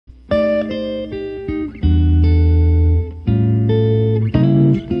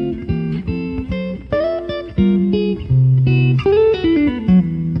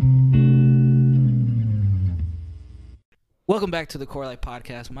Welcome back to the Core Life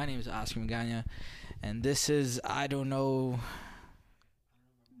Podcast. My name is Oscar Magana, and this is I don't know.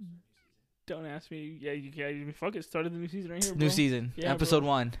 Don't ask me. Yeah, you fuck it. Started the new season right here, bro. New season, Yeah, episode bro.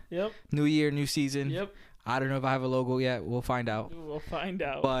 1. Yep. New year, new season. Yep. I don't know if I have a logo yet. We'll find out. We'll find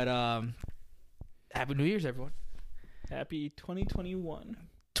out. But Happy New Year's, everyone. Happy 2021.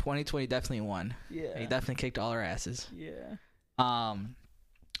 2020 definitely won. Yeah. He definitely kicked all our asses. Yeah.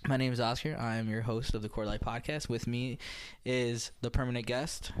 My name is Oscar. I am your host of the Core Life Podcast. With me is the permanent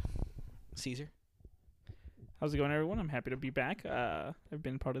guest, Caesar. How's it going, everyone? I'm happy to be back. I've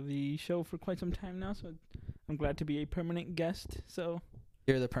been part of the show for quite some time now, so I'm glad to be a permanent guest. So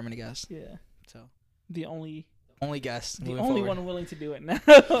You're the permanent guest. yeah, So the only guest. the moving only forward. one willing to do it now.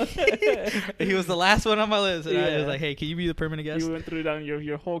 He was the last one on my list, and I Yeah. was like, "Hey, can you be the permanent guest?" You went through down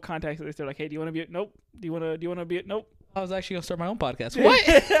your whole contacts list. They're like, "Hey, do you want to be it? Nope. Do you want to be it? Nope." I was actually gonna start my own podcast.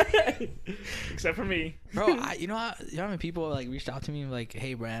 What? Except for me, Bro, you know how many people like reached out to me like,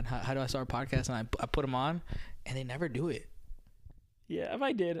 "Hey, Brad, how do I start a podcast?" And I put them on, and they never do it. Yeah, if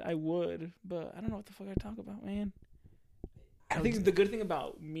I did, I would, but I don't know what the fuck I talk about, man. I don't- think the good thing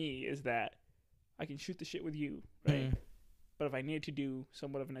about me is that I can shoot the shit with you, right? But if I need to do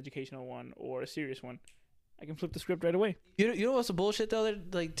somewhat of an educational one or a serious one, I can flip the script right away. You know what's the bullshit the other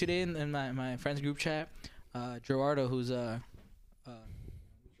like today in my friends group chat, Gerardo, who's among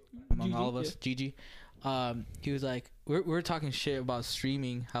Gigi, all of us, Gigi, he was like, we're talking shit about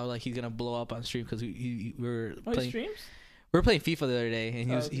streaming, how like he's gonna blow up on stream because we were Oh, he playing. streams? We were playing FIFA the other day,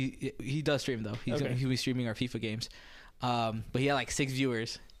 and Oh, he does stream though. He'll be streaming our FIFA games, but he had like 6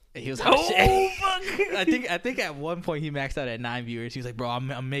 viewers. And he was like, Oh, fuck! I think at one point he maxed out at 9 viewers. He was like, "Bro,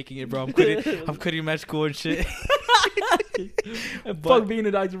 I'm making it, bro. I'm quitting med school and shit." Fuck being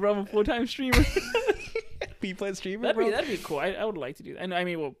a Dr. Bro, I'm a full-time streamer. People and streamer, That'd be cool. I would like to do that. And I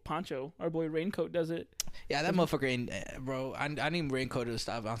mean, well, Poncho, our boy Raincoat, does it. Yeah, that motherfucker, bro. I need Raincoat to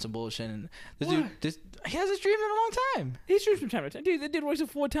stop on some bullshit. And this Why? dude, he hasn't streamed in a long time, He streams from time to time. Dude, that dude works a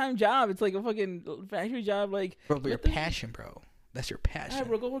full-time job. It's like a fucking factory job. Like, bro. But your what the- passion, bro. That's your passion. Alright,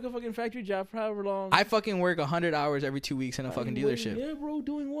 bro, go work a fucking factory job for however long. I fucking work 100 hours every 2 weeks in a fucking dealership Yeah, bro,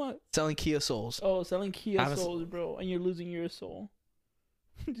 doing what? selling Kia Souls. Oh, selling Kia I was- Souls, bro, and you're losing your soul.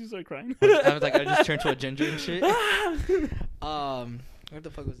 You start crying. I was like, I just turned to a ginger and shit. What the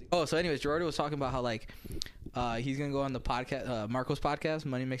fuck was he? Oh, so anyways, Gerardo was talking about how like he's gonna go on the podcast, Marco's podcast,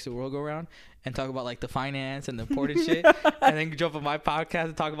 Money Makes the World Go Round, and talk about like the finance and the important shit, and then jump on my podcast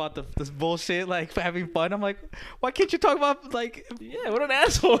and talk about this bullshit, like having fun. I'm like, why can't you talk about like? Yeah, what an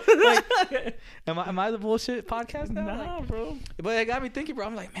asshole. Am I the bullshit podcast now? Nah, Like, bro. but it got me thinking, bro.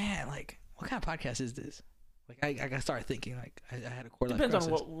 I'm like, man, like, what kind of podcast is this? Like, I got to start thinking. Like, I had a core life Depends on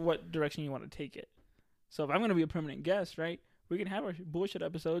crisis. what direction you want to take it. So if I'm gonna be a permanent guest, right? We can have our bullshit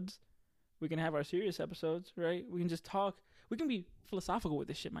episodes. We can have our serious episodes, right? We can just talk. We can be philosophical with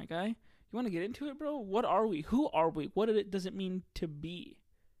this shit, my guy. You want to get into it, bro? What are we? Who are we? What does it mean to be?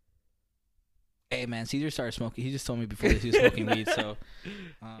 Hey, man, Caesar started smoking. He just told me before this he was smoking weed. So,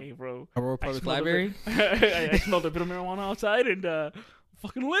 Hey, bro. Aurora I Public smelled a Library. I smelled a bit of marijuana outside and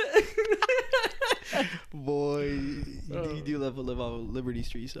fucking lit. Boy, you do live on Liberty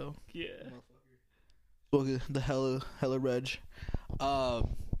Street, so. Yeah. Smoking the hella reg.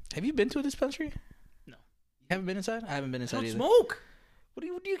 Have you been to a dispensary? No. You haven't been inside? I haven't been I inside don't either. smoke.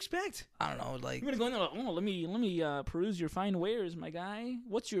 What do you expect? I don't know, like. You're gonna go in there like, oh, let me peruse your fine wares, my guy.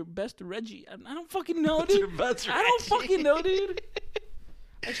 What's your best Reggie? I don't fucking know, dude. I don't fucking know, dude.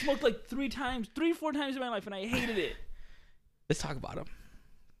 I smoked like 4 times in my life, and I hated it. Let's talk about them.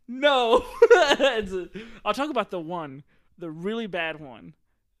 No. I'll talk about the really bad one.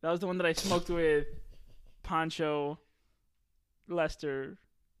 That was the one that I smoked with Poncho, Lester,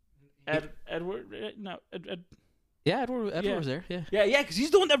 Edward. No, Ed. Yeah, Edward Yeah. was there. Yeah. Yeah, because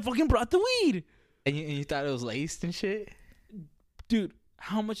he's the one that fucking brought the weed. And you thought it was laced and shit? Dude,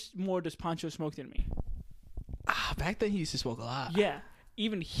 how much more does Poncho smoke than me? Back then he used to smoke a lot. Yeah,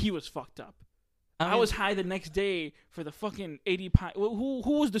 even he was fucked up. I I mean, was high the next day for the fucking 80 pint. Who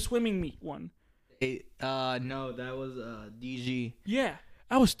was the swimming meet one? no, that was DG. Yeah,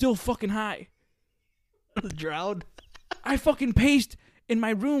 I was still fucking high. Drowned. I fucking paced in my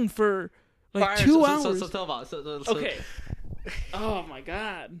room for like 2 hours. So tell about. So, Okay. Oh my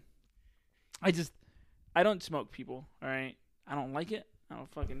god. I don't smoke, people. All right. I don't like it. I don't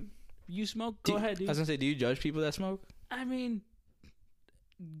fucking. You smoke? Go ahead, dude. I was gonna say, do you judge people that smoke? I mean,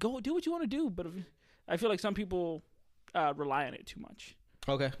 go do what you want to do, but I feel like some people rely on it too much.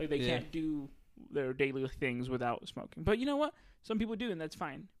 Okay. Like they can't do their daily things without smoking. But you know what? Some people do, and that's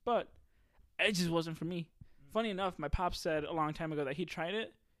fine. But it just wasn't for me. Funny enough, my pops said a long time ago that he tried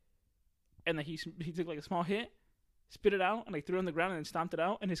it, and that he took like a small hit. spit it out and like threw it on the ground and then stomped it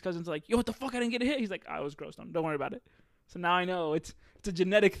out. And his cousin's like, "Yo, what the fuck? I didn't get a hit." He's like, "I was gross. Don't worry about it." So now I know it's a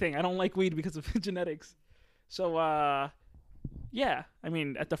genetic thing. I don't like weed because of genetics. So yeah, I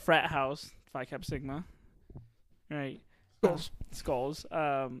mean at the frat house, Phi Kappa Sigma, right? Skulls.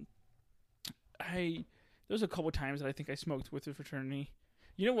 There's a couple times that I think I smoked with the fraternity.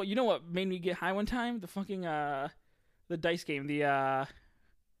 You know what made me get high one time? The fucking the dice game, the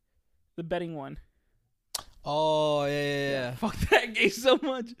betting one. Oh yeah. Fuck that game so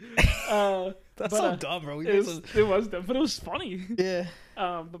much. That's so dumb, bro. It was dumb, but it was funny. Yeah.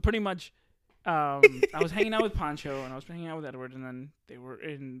 But pretty much, I was hanging out with Poncho and I was hanging out with Edward, and then I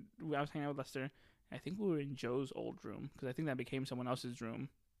was hanging out with Lester. And I think we were in Joe's old room because I think that became someone else's room.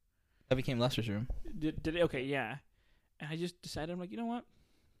 That became Lester's room. Did it? Okay, yeah. And I just decided, I'm like, you know what?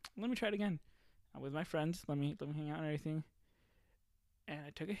 Let me try it again. I'm with my friends. Let me hang out and everything. And I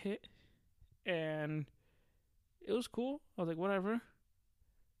took a hit, and it was cool. I was like, whatever.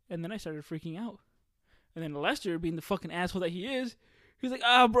 And then I started freaking out. And then Lester, being the fucking asshole that he is, he was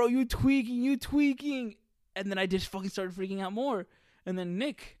like, bro, you tweaking. And then I just fucking started freaking out more. And then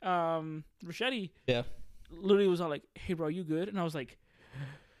Nick, Rachetti, literally was all like, hey, bro, you good? And I was like,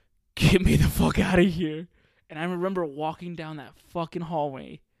 get me the fuck out of here. And I remember walking down that fucking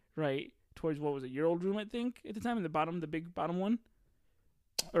hallway, right, towards, what was it, your old room, I think, at the time, in the big bottom one?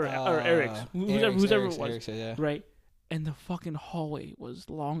 Or Eric's. Whoever it was. Eric's, yeah. Right? And the fucking hallway was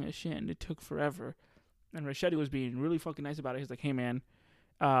long as shit, and it took forever. And Rachetti was being really fucking nice about it. He's like, hey, man,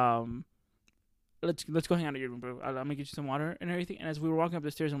 let's go hang out at your room, bro. I'm going to get you some water and everything. And as we were walking up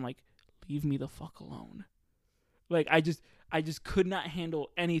the stairs, I'm like, leave me the fuck alone. Like, I just could not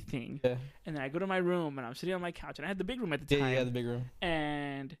handle anything. Yeah. And then I go to my room, and I'm sitting on my couch, and I had the big room at the time. Yeah, the big room.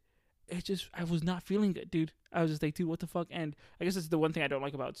 And I was not feeling good, dude. I was just like, dude, what the fuck? And I guess that's the one thing I don't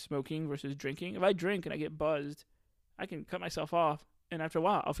like about smoking versus drinking. If I drink and I get buzzed, I can cut myself off, and after a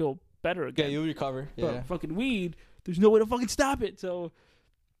while, I'll feel better again. Yeah, you'll recover. Yeah. But fucking weed, there's no way to fucking stop it. So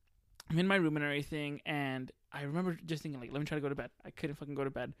I'm in my room and everything, and I remember just thinking, like, let me try to go to bed. I couldn't fucking go to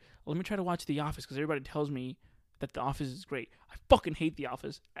bed. Let me try to watch The Office, because everybody tells me that The Office is great. I fucking hate The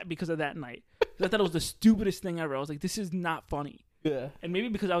Office because of that night. I thought it was the stupidest thing ever. I was like, this is not funny. Yeah. And maybe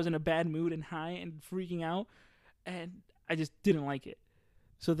because I was in a bad mood and high and freaking out, and I just didn't like it.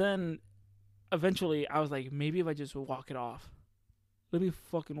 So then, eventually, I was like, maybe if I just walk it off. Let me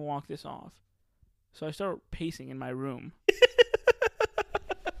fucking walk this off. So I started pacing in my room.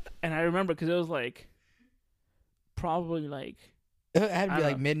 And I remember, because it was like, probably like, it had to be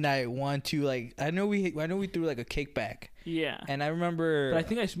like midnight, 1, 2. Like I know we threw like a kickback. Yeah. And I remember. But I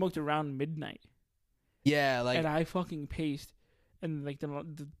think I smoked around midnight. Yeah, like. And I fucking paced, and like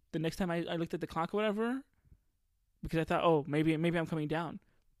the next time I looked at the clock or whatever, because I thought, oh, maybe I'm coming down.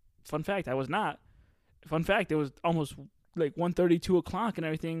 Fun fact, I was not. Fun fact, it was almost like 1:30, 2 o'clock and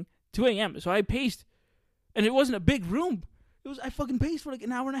everything, 2 a.m. So I paced, and it wasn't a big room. I fucking paced for like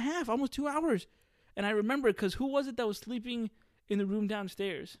an hour and a half, almost 2 hours. And I remember, because who was it that was sleeping in the room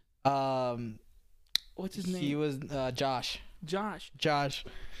downstairs? What's his name? He was Josh. Josh.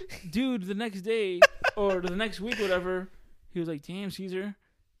 Dude, the next day or the next week, whatever, he was like, "Damn, Caesar,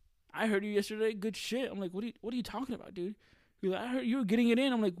 I heard you yesterday. Good shit." I'm like, "What are you talking about, dude?" He's like, "I heard you were getting it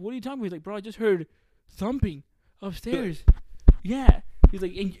in." I'm like, "What are you talking about?" He's like, "Bro, I just heard thumping upstairs." Yeah. He's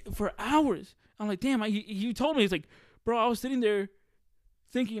like, and for hours. I'm like, "Damn." You told me. He's like, "Bro, I was sitting there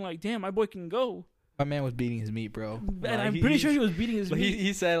thinking like, damn, my boy can go." My man was beating his meat, bro. And I'm pretty sure he was beating his meat.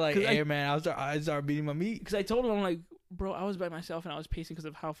 He said like, "Hey, man, I started beating my meat." Because I told him, I'm like, "Bro, I was by myself and I was pacing because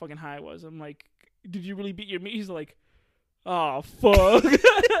of how fucking high I was." I'm like, "Did you really beat your meat?" He's like, "Oh fuck."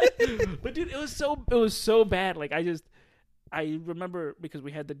 But dude, it was so bad. Like I remember, because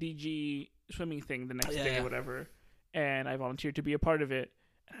we had the DG swimming thing the next day or whatever, and I volunteered to be a part of it.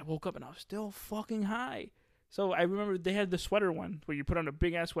 And I woke up and I was still fucking high. So I remember they had the sweater one where you put on a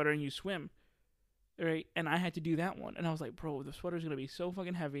big ass sweater and you swim. Right, and I had to do that one, and I was like, "Bro, the sweater's gonna be so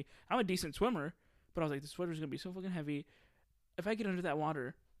fucking heavy." I'm a decent swimmer, but I was like, "The sweater's gonna be so fucking heavy. If I get under that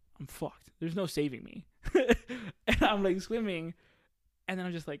water, I'm fucked. There's no saving me." And I'm like swimming, and then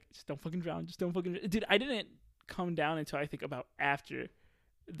I'm just like, "Just don't fucking drown. Just don't fucking." Dude, I didn't come down until I think about after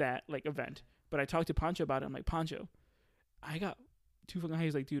that like event. But I talked to Pancho about it. I'm like, "Pancho, I got too fucking high."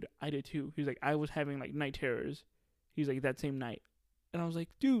 He's like, "Dude, I did too." He's like, "I was having like night terrors." He's like, "That same night," and I was like,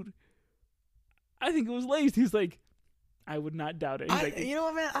 "Dude, I think it was laced." He's like, "I would not doubt it." He's like, you know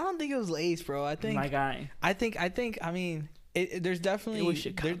what, man? I don't think it was laced, bro. I think my guy. I think. I mean, there's definitely. It was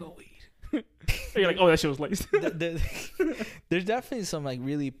Chicago weed. You're like, "Oh, that shit was laced." There's definitely some like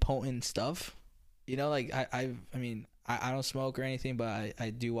really potent stuff. You know, like I mean, I don't smoke or anything, but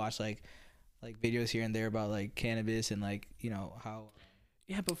I do watch like like videos here and there about like cannabis and like how.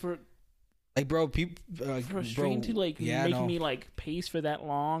 Yeah, but for like bro, people for a strain to like make me like pace for that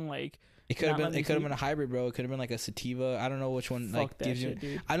long, like it could have been a hybrid, bro. It could have been like a sativa. I don't know which one like gives you.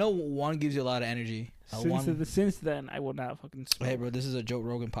 Dude. I know one gives you a lot of energy. Since then, I will not fucking smoke. Hey, bro, this is a Joe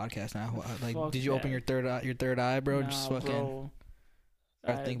Rogan podcast now. Like, Fuck did you open your third eye, bro? Nah, just fucking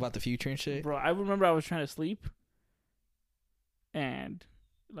bro. think about the future and shit. Bro, I remember I was trying to sleep, and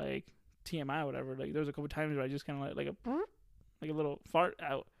like TMI or whatever. Like there was a couple times where I just kind of like a little fart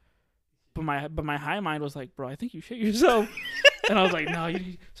out. But my high mind was like, bro, I think you shit yourself. And I was like, no.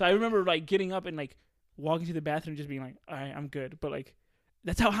 So I remember like getting up and like walking to the bathroom, just being like, all right, I'm good. But like,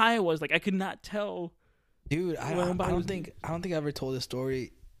 that's how high I was. Like I could not tell. Dude, I don't think I ever told this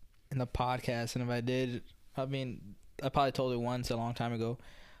story in the podcast. And if I did, I mean, I probably told it once a long time ago.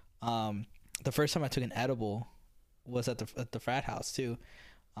 The first time I took an edible was at the frat house too.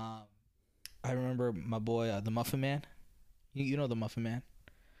 I remember my boy, the Muffin Man. You know the Muffin Man.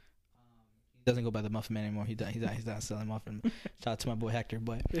 Doesn't go by the Muffin Man anymore. He's not selling muffin. Shout out to my boy Hector,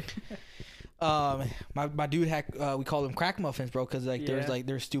 but my dude we call them crack muffins, bro, because like there's like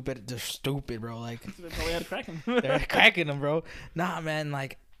they're stupid, bro. Like they probably had to crack them. They're cracking them, bro. Nah, man.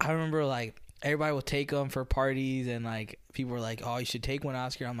 Like I remember like everybody would take them for parties, and like people were like, "Oh, you should take one,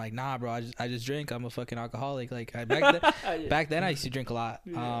 Oscar." I'm like, "Nah, bro. I just drink. I'm a fucking alcoholic." Like back then I used to drink a lot.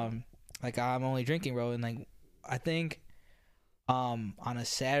 Yeah. Like I'm only drinking, bro, and like I think. On a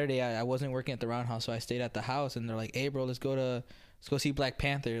Saturday, I wasn't working at the Roundhouse, so I stayed at the house, and they're like, "Hey, bro, let's go see Black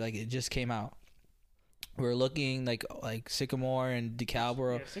Panther." Like it just came out. We were looking like Sycamore and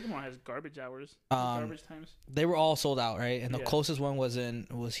DeKalb. Yeah, Sycamore has garbage hours. Garbage times. They were all sold out, right? And the closest one was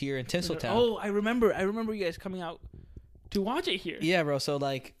here in Tinseltown. Oh, I remember you guys coming out to watch it here. Yeah, bro. So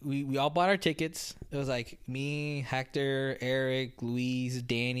like we all bought our tickets. It was like me, Hector, Eric, Louise,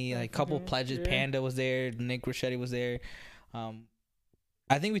 Danny, like a couple pledges. Yeah. Panda was there. Nick Rochetti was there.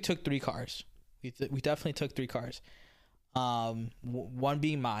 I think we took 3 cars. We definitely took 3 cars. One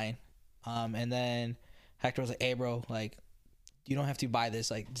being mine. And then Hector was like, "Hey, bro, like, you don't have to buy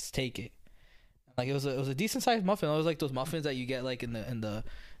this. Like, just take it." Like it was a decent sized muffin. It was like those muffins that you get like in the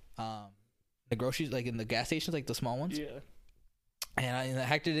groceries, like in the gas stations, like the small ones. Yeah. And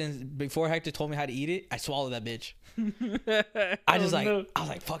Hector didn't. Before Hector told me how to eat it, I swallowed that bitch. I was like,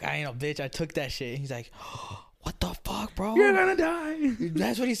 "Fuck, I ain't no bitch." I took that shit. And he's like, "Oh, what the fuck, bro? You're gonna die."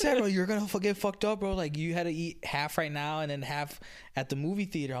 That's what he said, bro. You're gonna get fucked up, bro. Like you had to eat half right now and then half at the movie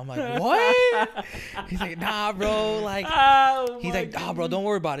theater. I'm like, what? He's like, "Nah, bro. Like, he's like, nah, bro. Don't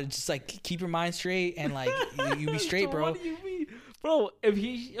worry about it. Just like keep your mind straight and like you be straight, bro." What do you mean, bro? If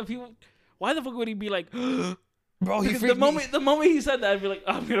he, why the fuck would he be like? Bro, the moment he said that, I'd be like,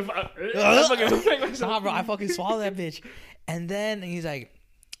 "I'm gonna fucking make myself." Nah, bro. I fucking swallowed that bitch. And then he's like,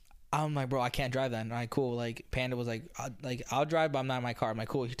 I'm like, "Bro, I can't drive that." And I'm like, "Cool." Like Panda was like, I'll drive, but I'm not in my car." I'm like,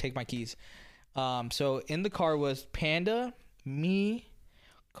 "Cool, you take my keys." So in the car was Panda, me,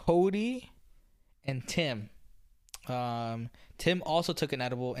 Cody, and Tim. Tim also took an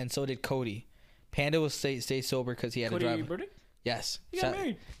edible, and so did Cody. Panda was stay sober because he had Cody to drive. Burdick? Yes. He got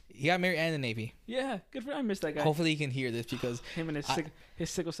married. He got married and in the Navy. Yeah, good for him. I miss that guy. Hopefully he can hear this because him and his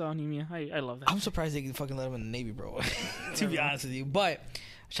sickle cell anemia. I love that. I'm surprised they can fucking let him in the Navy, bro. To be honest with you, but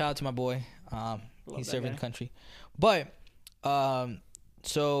shout out to my boy. He's serving the country. But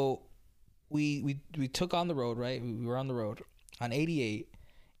so we took on the road, right? We were on the road on 88,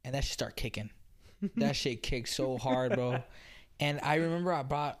 and that shit started kicking. That shit kicked so hard, bro. And I remember I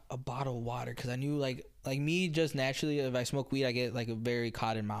brought a bottle of water because I knew like me, just naturally, if I smoke weed, I get like a very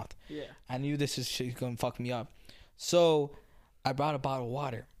cotton mouth. Yeah. I knew this is shit gonna fuck me up. So I brought a bottle of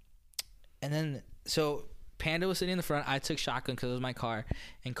water. And then so Panda was sitting in the front. I took shotgun because it was my car.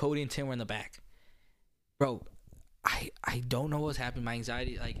 And Cody and Tim were in the back. Bro, I don't know what's happened. My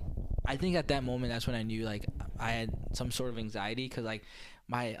anxiety, like, I think at that moment that's when I knew like I had some sort of anxiety because like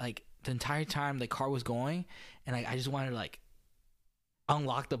my like the entire time the car was going and like I just wanted to like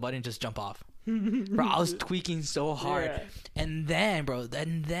unlock the button and just jump off. Bro, I was tweaking so hard. Yeah. And then, bro,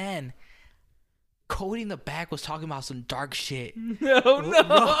 then Cody in the back was talking about some dark shit. No.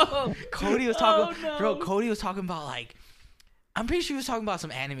 Bro, Cody was talking Cody was talking about like I'm pretty sure he was talking about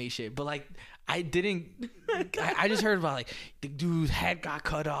some anime shit, but like I just heard about like the dude's head got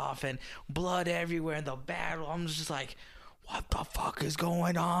cut off and blood everywhere in the battle. I'm just like, what the fuck is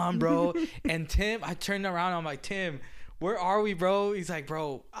going on, bro? And Tim, I turned around, I'm like, "Tim, where are we, bro?" He's like,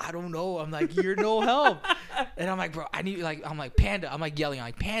 "Bro, I don't know." I'm like, "You're no help." And I'm like, "Bro, I need like," I'm like, "Panda," I'm like yelling, I'm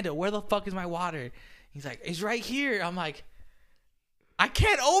like, "Panda, where the fuck is my water?" He's like, "It's right here." I'm like, "I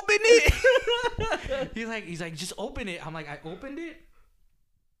can't open it." He's like, "Just open it." I'm like, I opened it.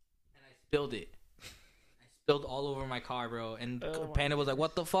 And I spilled it. I spilled all over my car, bro. And Oh Panda was like,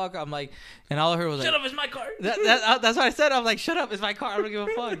 "What the fuck?" I'm like, and all I heard was Shut like, up, it's my car. That's what I said. I'm like, "Shut up, it's my car. I don't give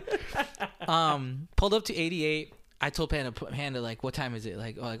a fuck." Pulled up to 88. I told Panda, like, what time is it?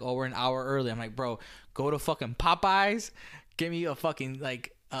 Like, oh, we're an hour early. I'm like, bro, go to fucking Popeyes, get me a fucking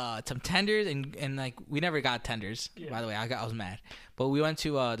like some tenders, and like we never got tenders. Yeah. By the way, I was mad, but we went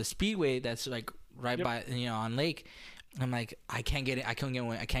to the Speedway that's like right by on Lake. I'm like, I can't get it. I can't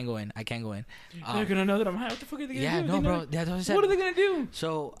go in. I can't go in. They're gonna know that I'm high. What the fuck are they gonna do? Yeah, no, bro. That's what I said. What are they gonna do?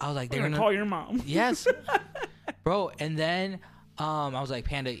 So I was like, they're gonna call your mom. Yes, bro. And then I was like,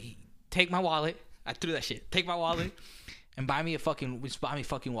 Panda, take my wallet. I threw that shit. Take my wallet and buy me fucking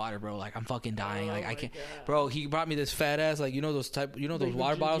water, bro. Like I'm fucking dying. Like I can't, bro. He brought me this fat ass, like those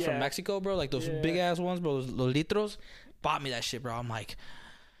water bottles from Mexico, bro. Like those big ass ones, bro. Those litros. Bought me that shit, bro. I'm like,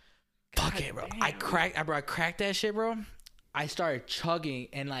 fuck it, bro. Damn. I cracked that shit, bro. I started chugging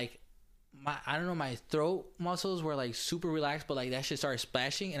and like my throat muscles were like super relaxed, but like that shit started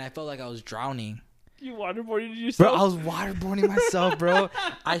splashing and I felt like I was drowning. You waterboarded yourself? Bro, I was waterboarding myself, bro.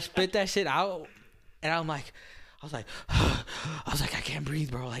 I spit that shit out. And I was like, I can't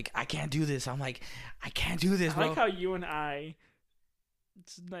breathe, bro. Like, I can't do this. I'm like, I can't do this, bro. I like how you and I,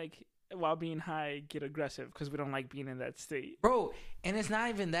 it's like, while being high, get aggressive because we don't like being in that state. Bro, and it's not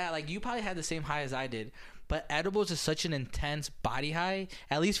even that. Like, you probably had the same high as I did. But edibles is such an intense body high,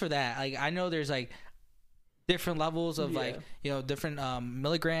 at least for that. Like, I know there's, like, different levels of, like, different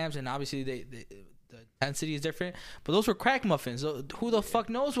milligrams. And obviously, the intensity is different. But those were crack muffins. So who the fuck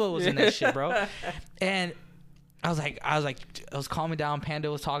knows what was in that shit, bro? And I was calming down. Panda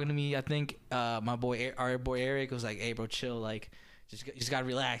was talking to me. I think our boy Eric was like, "Hey, bro, chill. Like, just gotta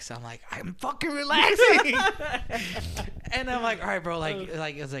relax." I'm like, "I'm fucking relaxing." And I'm like, "All right, bro.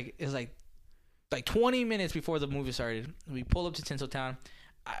 It was like 20 minutes before the movie started. We pulled up to Tinseltown.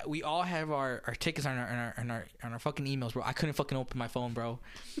 We all have our tickets on our fucking emails, bro. I couldn't fucking open my phone, bro.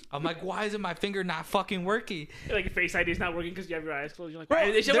 I'm like, why isn't my finger not fucking working? Like your Face ID is not working because you have your eyes closed. You're like, why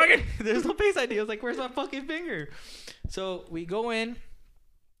is this shit working? There's no Face ID. I was like, where's my fucking finger? So we go in,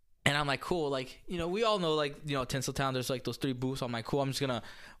 and I'm like, cool. Like, we all know, like, Tinseltown, there's like those 3 booths. I'm like, cool. I'm just gonna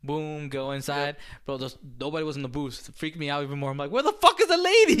boom go inside, bro. Nobody was in the booth. It freaked me out even more. I'm like, where the fuck is the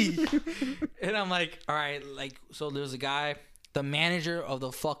lady? And I'm like, all right, like, so there's a guy. The manager of the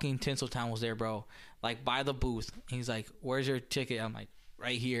fucking Tinseltown was there, bro. Like, by the booth. He's like, where's your ticket? I'm like,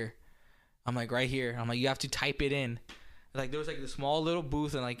 right here. I'm like, right here. I'm like, you have to type it in. Like, there was, like, this small little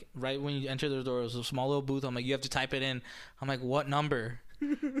booth. And, like, right when you enter the door, there was a small little booth. I'm like, you have to type it in. I'm like, what number?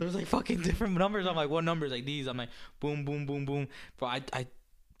 There was, like, fucking different numbers. I'm like, what numbers? Like, these. I'm like, boom, boom, boom, boom. Bro, I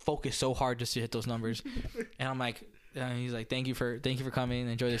focused so hard just to hit those numbers. And I'm like... he's like, thank you for coming.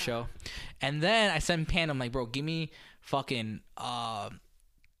 Enjoy the show. And then I sent Panda. I'm like, bro, give me fucking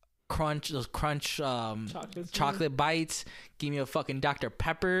crunch chocolate bites. Give me a fucking Dr.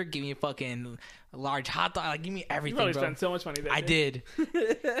 Pepper. Give me a fucking large hot dog. Like, give me everything, you probably bro. Spent so much money there. I did.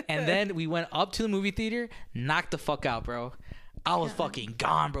 And then we went up to the movie theater. Knocked the fuck out, bro. I was fucking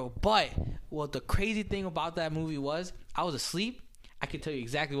gone, bro. But what the crazy thing about that movie was, I was asleep. I could tell you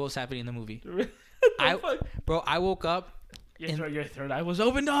exactly what was happening in the movie. I woke up. Your third eye was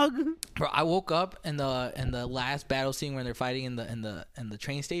open, dog. Bro, I woke up in the last battle scene where they're fighting in the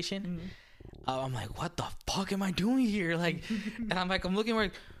train station. Mm-hmm. I'm like, what the fuck am I doing here? Like, and I'm looking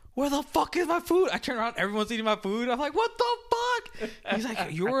where the fuck is my food? I turn around, everyone's eating my food. I'm like, what the fuck? And he's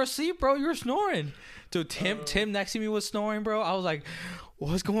like, you were asleep, bro. You were snoring. So Tim next to me was snoring, bro. I was like,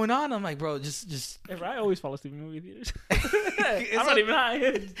 what's going on? I'm like, bro, just. I always fall asleep in movie theaters. I'm not even high.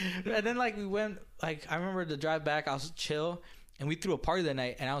 And then we went, I remember the drive back, I was chill, and we threw a party that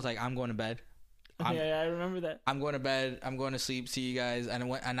night, and I was like, I'm going to bed. I remember that. I'm going to bed. I'm going to sleep. See you guys.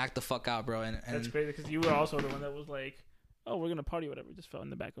 And I knocked the fuck out, bro. And that's crazy because you were also the one that was like, oh, we're gonna party, whatever. Just fell in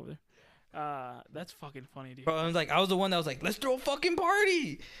the back over there. That's fucking funny, dude. Bro, I was the one that was like, let's throw a fucking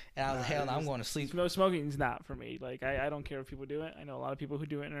party. And I was like, hell no, I'm going to sleep. No, smoking's not for me. Like, I don't care if people do it. I know a lot of people who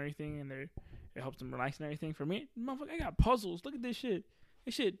do it and everything, and it helps them relax and everything. For me, motherfucker, I got puzzles. Look at this shit.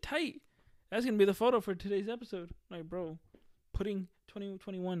 This shit tight. That's gonna be the photo for today's episode. Like, bro, putting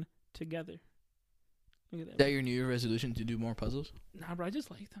 2021 together. Look at that. Is that your New Year resolution, to do more puzzles? Nah, bro, I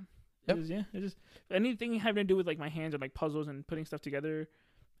just like them. Yep. It just anything having to do with like my hands or like puzzles and putting stuff together.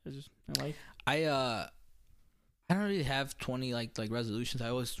 I like. I don't really have 20 like resolutions. I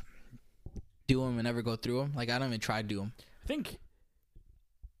always do them and never go through them. Like, I don't even try to do them. I think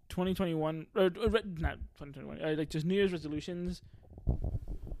 2021 or not 2021. Like, just New Year's resolutions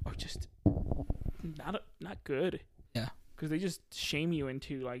are just not good. Yeah. because they just shame you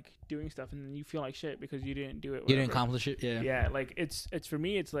into like doing stuff, and then you feel like shit because you didn't do it. You didn't accomplish it. Yeah. Yeah, like it's for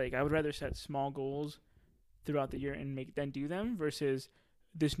me. It's like I would rather set small goals throughout the year and then do them versus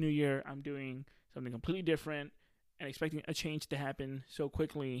this new year I'm doing something completely different and expecting a change to happen so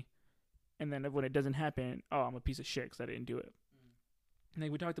quickly, and then when it doesn't happen, oh, I'm a piece of shit because I didn't do it. And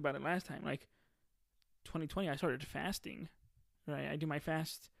like we talked about it last time, like 2020, I started fasting. Right, I do my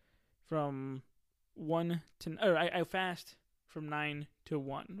fast from 1 to, or I fast from 9 to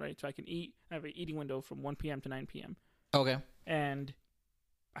 1, right? So I can eat. I have an eating window from 1 p.m. to 9 p.m. Okay. And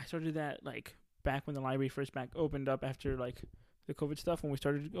I started that like back when the library first back opened up after like the COVID stuff. When we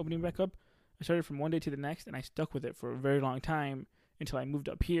started opening back up, I started from one day to the next, and I stuck with it for a very long time until I moved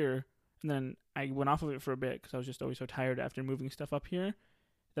up here. And then I went off of it for a bit because I was just always so tired after moving stuff up here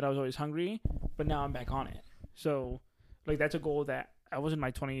that I was always hungry. But now I'm back on it. So like that's a goal that I wasn't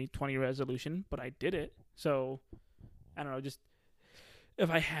my 2020 resolution, but I did it. So I don't know, just if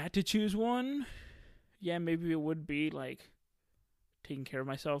I had to choose one, yeah, maybe it would be like taking care of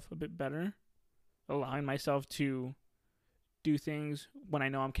myself a bit better, allowing myself to do things when I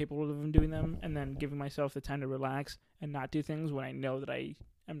know I'm capable of doing them, and then giving myself the time to relax and not do things when I know that I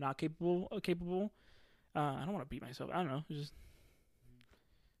am not capable. I don't want to beat myself. I don't know. It's just,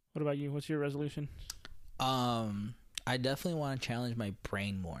 what about you? What's your resolution? I definitely want to challenge my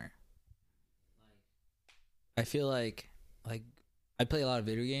brain more. I feel like I play a lot of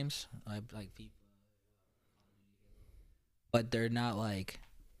video games. I like FIFA, but they're not like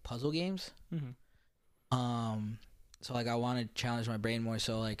puzzle games. Mm-hmm. So like I want to challenge my brain more.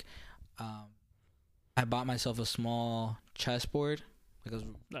 So like, I bought myself a small chessboard. Like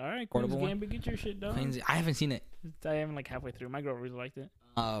all right, portable Queen's Gambit, get your shit done. I haven't seen it. I am like halfway through. My girl really liked it.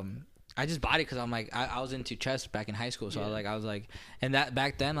 I just bought it because I'm like I was into chess back in high school, so yeah. I was like, and that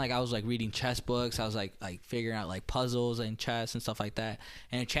back then like I was like reading chess books. I was like figuring out like puzzles and chess and stuff like that.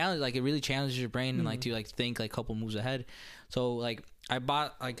 And it really challenges your brain and like to like think like a couple moves ahead. So like I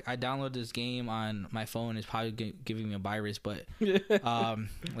downloaded this game on my phone. It's probably giving me a virus, but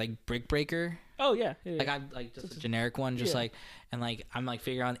like Brick Breaker. Oh yeah. Like I'm like just a generic one, just like, and like I'm like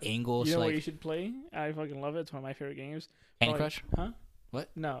figuring out angles. You know like, what you should play? I fucking love it. It's one of my favorite games. Candy Crush? Huh? What?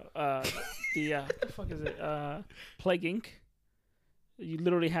 No. What the fuck is it? Plague Inc. You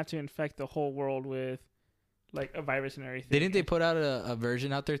literally have to infect the whole world with like a virus and everything. Didn't they put out a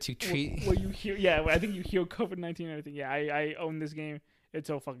version out there to treat? Well, you heal. Yeah, I think you heal COVID-19 and everything. Yeah, I own this game. It's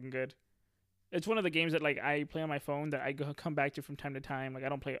so fucking good. It's one of the games that like I play on my phone that I come back to from time to time. Like I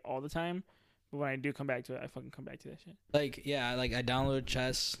don't play it all the time, but when I do come back to it, I fucking come back to that shit. Like yeah, like I downloaded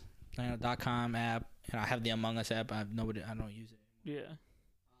chess.com app, and I have the Among Us app. I don't use it. Yeah.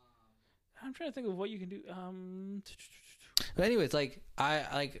 I'm trying to think of what you can do. But anyways, like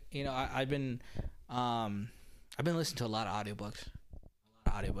I've been listening to a lot of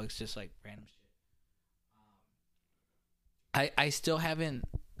audiobooks, just like random shit. I still haven't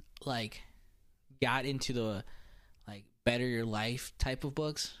like got into the like better your life type of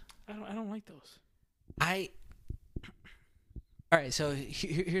books. I don't like those. All right, so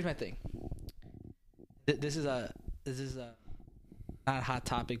here's my thing. This is a not a hot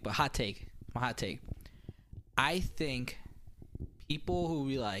topic, but hot take. My hot take. I think people who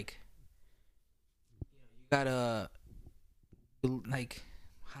be like, you gotta like,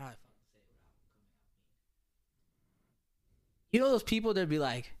 how do I say it? You know those people that be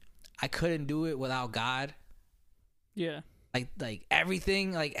like, I couldn't do it without God. Yeah. Like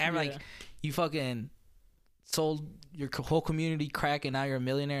everything, like you fucking sold your whole community crack and now you're a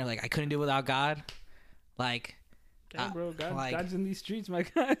millionaire. Like I couldn't do it without God. Like. Damn, bro, God's in these streets, my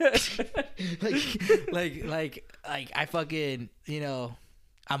guy. like I fucking,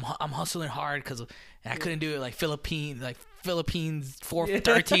 I'm hustling hard because I couldn't do it like Philippines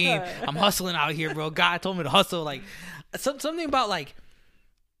 413. I'm hustling out here, bro. God told me to hustle. Like something about like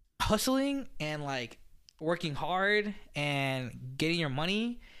hustling and like working hard and getting your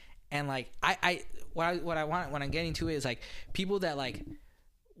money, and like what I want when I'm getting to it is like people that like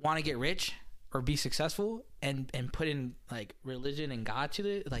want to get rich or be successful and put in like religion and God to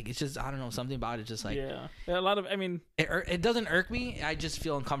it. Like it's just, I don't know, something about it just like, yeah, a lot of, I mean, it doesn't irk me. I just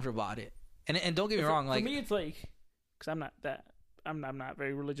feel uncomfortable about it. And don't get me wrong, like for me it's like, cause I'm not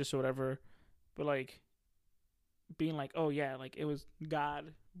very religious or whatever, but like being like, oh yeah, like it was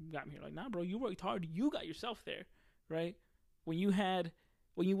God got me here. Like, nah, bro, you worked hard. You got yourself there, right? When you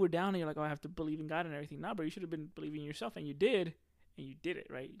were down and you're like, oh, I have to believe in God and everything. Nah, bro, you should have been believing in yourself, and you did it,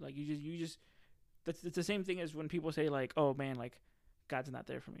 right? Like you just. That's the same thing as when people say like, oh man, like God's not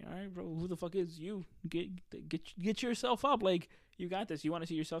there for me. All right, bro, who the fuck is you? Get yourself up. Like, you got this. You want to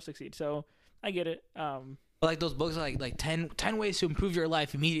see yourself succeed. So I get it. But like those books are like 10 ways to improve your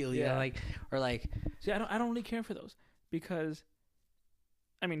life immediately. Yeah. Or like. See, I don't really care for those because,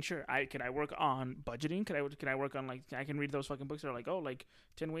 I mean, sure, can I work on budgeting? Can I work on like I can read those fucking books that are like, oh, like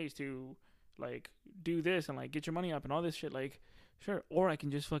 10 ways to like do this and like get your money up and all this shit. Like, sure, or I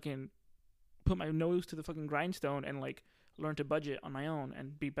can just fucking put my nose to the fucking grindstone and like learn to budget on my own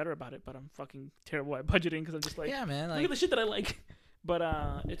and be better about it. But I'm fucking terrible at budgeting because I'm just like, yeah, man, look at the shit that I like. But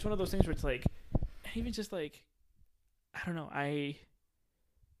it's one of those things where it's like, even just like, I don't know,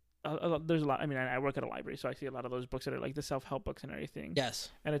 there's a lot. I mean, I work at a library, so I see a lot of those books that are like the self-help books and everything. Yes.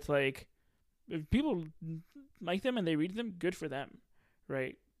 And it's like, if people like them and they read them, good for them,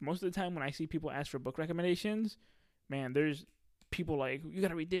 right? Most of the time when I see people ask for book recommendations, man, there's people like, you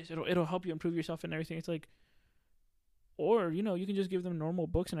gotta read this. It'll help you improve yourself and everything. It's like, or, you know, you can just give them normal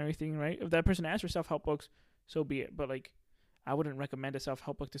books and everything, right? If that person asks for self-help books, so be it. But like, I wouldn't recommend a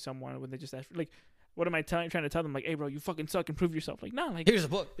self-help book to someone when they just ask for, like, what am I trying to tell them? Like, hey, bro, you fucking suck. Improve yourself. Like, nah, like, here's a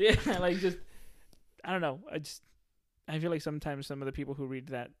book. Yeah, like, just, I don't know. I feel like sometimes some of the people who read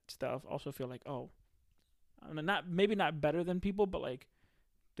that stuff also feel like, oh, I'm maybe not better than people, but like,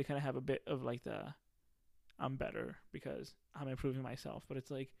 they kind of have a bit of like I'm better because I'm improving myself. But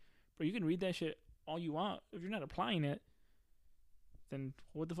it's like, bro, you can read that shit all you want. If you're not applying it, then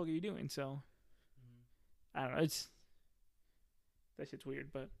what the fuck are you doing? So, I don't know. That shit's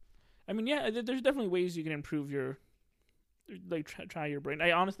weird, but I mean, yeah, there's definitely ways you can improve your, like, try your brain.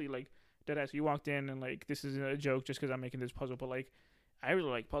 I honestly, like, deadass, you walked in and, like, this is a joke just because I'm making this puzzle, but, like, I really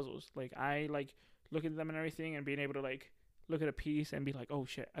like puzzles. Like, I like looking at them and everything and being able to, like, look at a piece and be like, oh,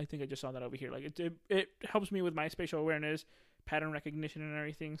 shit, I think I just saw that over here. Like, it helps me with my spatial awareness, pattern recognition and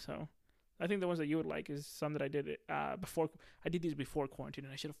everything, so I think the ones that you would like is some that I did before. I did these before quarantine,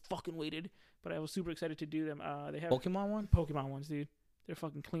 and I should have fucking waited, but I was super excited to do them. They have Pokemon ones, dude. They're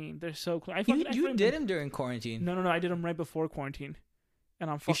fucking clean. They're so clean. You did them during quarantine. No. I did them right before quarantine, and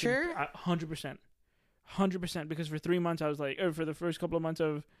I'm fucking sure? 100%, because for 3 months I was like, or for the first couple of months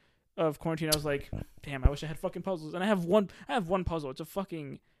of quarantine, I was like, damn, I wish I had fucking puzzles. And I have one puzzle. It's a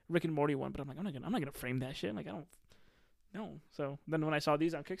fucking Rick and Morty one, but I'm like, I'm not gonna frame that shit. Like, I don't know. So then when I saw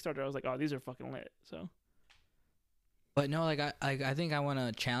these on Kickstarter, I was like, oh, these are fucking lit. So. But no, like I think I want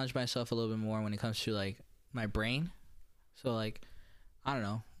to challenge myself a little bit more when it comes to like my brain. So like, I don't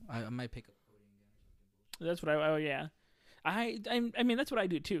know. I might pick up coding again. That's what I mean, that's what I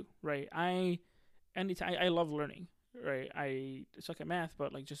do too, right? I love learning, right? I suck at math,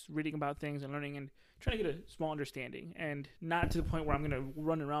 but like just reading about things and learning and trying to get a small understanding, and not to the point where I'm gonna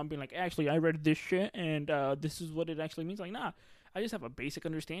run around being like, actually, I read this shit and this is what it actually means. Like, nah, I just have a basic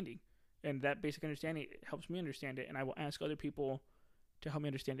understanding, and that basic understanding helps me understand it, and I will ask other people to help me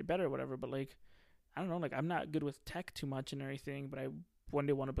understand it better or whatever. But like, I don't know, like, I'm not good with tech too much and everything, but I one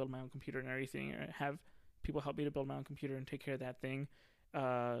day want to build my own computer and everything, or have people help me to build my own computer and take care of that thing.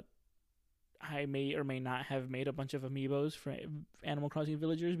 I may or may not have made a bunch of amiibos for Animal Crossing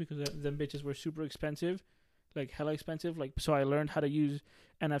villagers because them bitches were super expensive, like hella expensive. Like, so I learned how to use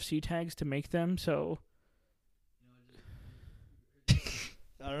NFC tags to make them. So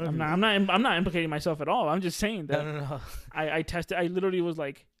I'm not implicating myself at all. I'm just saying that No. I tested. I literally was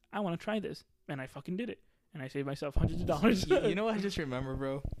like, I want to try this, and I fucking did it, and I saved myself hundreds of dollars. You know what I just remember,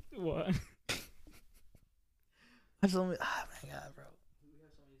 bro? What? Oh my god, bro.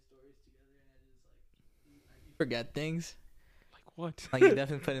 Forget things. Like what? Like, you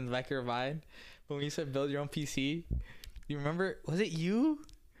definitely put in the back of your mind. But when you said build your own PC, you remember, was it you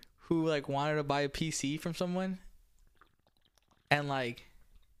who like wanted to buy a PC from someone and like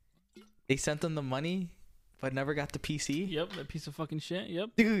they sent them the money but never got the PC? Yep, that piece of fucking shit. Yep.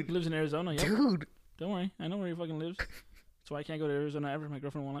 Dude. He lives in Arizona. Yep. Dude. Don't worry. I know where he fucking lives. That's why I can't go to Arizona ever. My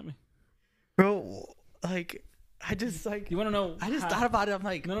girlfriend won't let me. Bro, like, I just like, you want to know? I just thought about it. I'm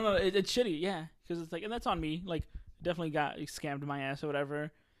like, no. It's shitty. Yeah. Because it's like, and that's on me. Like, definitely got scammed my ass or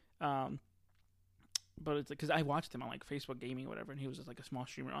whatever. But it's like, because I watched him on like Facebook Gaming or whatever, and he was just like a small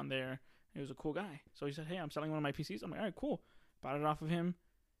streamer on there. He was a cool guy. So he said, hey, I'm selling one of my PCs. I'm like, all right, cool. Bought it off of him.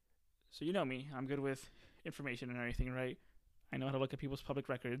 So you know me. I'm good with information and everything, right? I know how to look at people's public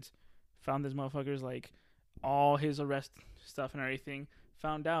records. Found this motherfucker's like all his arrest stuff and everything.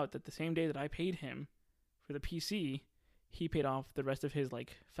 Found out that the same day that I paid him for the PC, he paid off the rest of his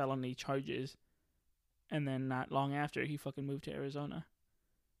like felony charges. And then not long after, he fucking moved to Arizona.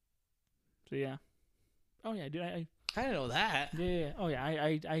 So yeah. Oh yeah, dude. I didn't know that. Yeah. Oh yeah.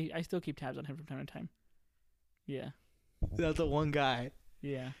 I still keep tabs on him from time to time. Yeah. That's the one guy.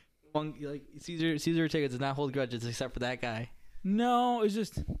 Yeah. One, like, Caesar Ortega does not hold grudges except for that guy. No, it's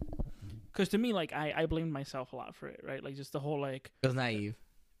just because to me, like I blamed myself a lot for it, right? Like just the whole like. It was naive.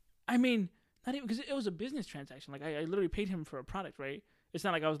 I mean, not even because it was a business transaction. Like I literally paid him for a product, right? It's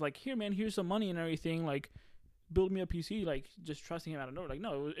not like I was like, here, man, here's some money and everything. Like, build me a PC. Like, just trusting him out of nowhere. Like,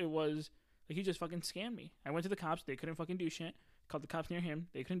 no, it was like he just fucking scammed me. I went to the cops. They couldn't fucking do shit. Called the cops near him.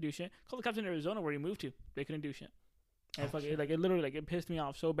 They couldn't do shit. Called the cops in Arizona where he moved to. They couldn't do shit. And fucking, like, it literally, like, it pissed me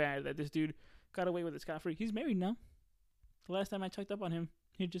off so bad that this dude got away with it scot free. He's married now. The last time I checked up on him,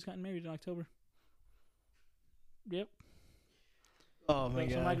 he had just gotten married in October. Yep. Oh my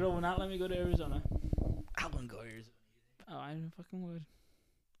god. So my girl will not let me go to Arizona. I wouldn't go to Arizona. Oh, I fucking would.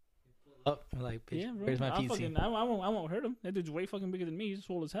 Oh, like, bitch, Yeah, bro. where's my PC? I won't hurt him. That dude's way fucking bigger than me. He's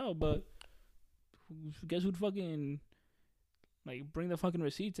swole as hell. But guess who'd fucking like bring the fucking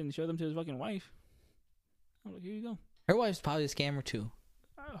receipts and show them to his fucking wife? I'm like, here you go. Her wife's probably a scammer too.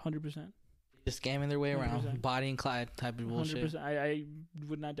 100%. Just scamming their way around, 100%. body and Clyde type of bullshit. 100%. I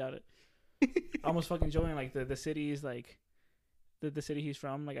would not doubt it. I almost fucking joined like the cities like the city he's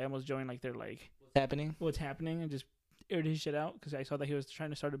from. Like I almost joined like they're like what's happening and just aired his shit out because I saw that he was trying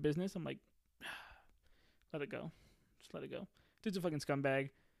to start a business. I'm like, let it go, just let it go. Dude's a fucking scumbag.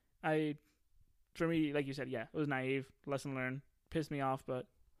 For me, like you said, yeah, it was naive. Lesson learned. Pissed me off, but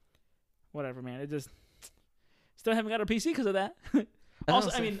whatever, man. It just still haven't got a PC because of that.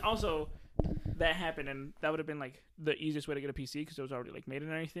 Also, that happened, and that would have been like the easiest way to get a PC because it was already like made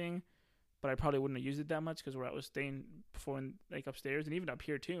and everything. But I probably wouldn't have used it that much because where I was staying before, like upstairs and even up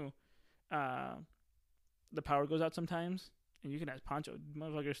here too, the power goes out sometimes, and you can ask Poncho.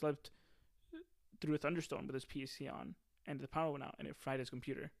 Motherfucker slept through a thunderstorm with his PC on, and the power went out, and it fried his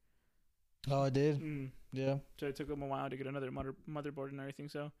computer. Oh, it did. Yeah. So it took him a while to get another motherboard and everything.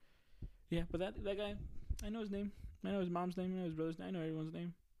 So, yeah. But that guy, I know his name. I know his mom's name. I know his brother's name. I know everyone's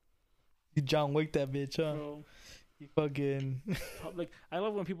name. You John Wick that bitch, huh? So, you fucking. Like I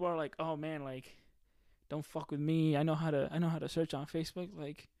love when people are like, "Oh man, like, don't fuck with me. I know how to search on Facebook."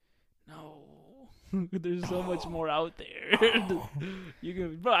 Like, no. There's so much more out there. You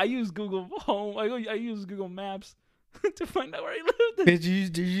can, bro. I use Google Home. I use Google Maps to find out where I live. Did you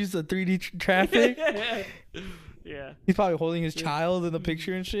use the 3D traffic? Yeah. He's probably holding his child in the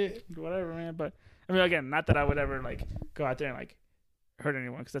picture and shit. Whatever, man. But I mean, again, not that I would ever like go out there and like hurt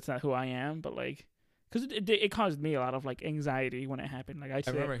anyone because that's not who I am. But like, because it caused me a lot of like anxiety when it happened. Like I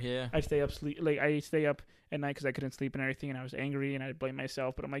stay up at night because I couldn't sleep and everything, and I was angry and I blame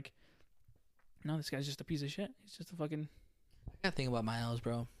myself. But I'm like, no, this guy's just a piece of shit. He's just a fucking. I gotta think about Miles,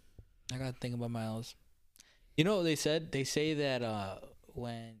 bro. I gotta think about Miles. You know what they said? They say that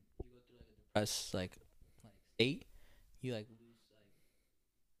when you go through like a depressed like state, you like lose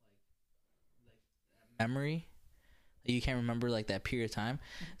like memory. Like, you can't remember like that period of time.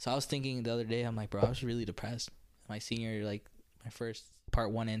 So I was thinking the other day, I'm like, bro, I was really depressed. My senior, like my first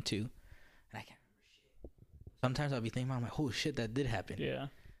part 1 and 2, and I can't remember shit. Sometimes I'll be thinking, I'm like, oh shit, that did happen. Yeah.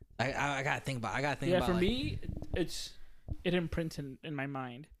 I gotta think about. Yeah, for me, it imprints in my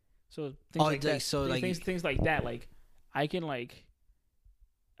mind. So things like that. So like things like that. Like I can it's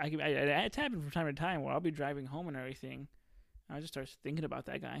happened from time to time where I'll be driving home and everything, and I just start thinking about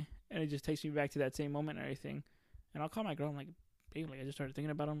that guy, and it just takes me back to that same moment and everything. And I'll call my girl. I'm like, babe, like I just started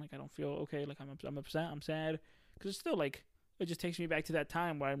thinking about him. Like I don't feel okay. Like I'm upset. I'm sad because it's still like it just takes me back to that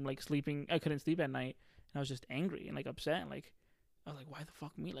time where I'm like sleeping. I couldn't sleep at night, and I was just angry and like upset. And, like I was like, why the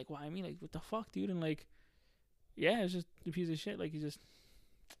fuck me? Like why me? Like what the fuck, dude? And like, yeah, it's just a piece of shit. Like you just.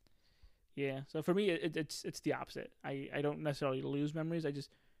 Yeah, so for me, it's the opposite. I don't necessarily lose memories.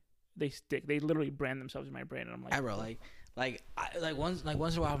 They stick. They literally brand themselves in my brain, and I'm like, I bro, like once in a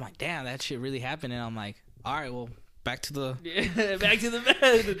while, I'm like, damn, that shit really happened, and I'm like, all right, well, back to the bed, back to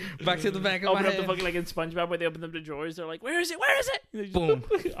the back of my head. Open up the fucking like in SpongeBob where they open up the drawers. They're like, where is it? Boom,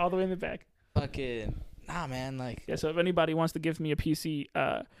 all the way in the back. Fucking nah, man. Like yeah. So if anybody wants to give me a PC,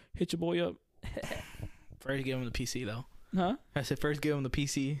 hit your boy up. First, give him the PC though. Huh? I said first give him the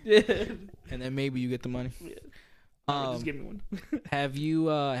PC, and then maybe you get the money. Yeah. Just give me one. Have you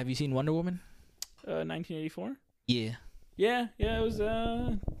seen Wonder Woman? 1984. Yeah. Yeah. It was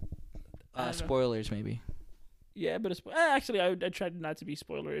spoilers maybe. Yeah, but actually I tried not to be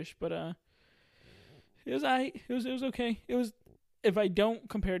spoilerish, but it was it was okay. It was, if I don't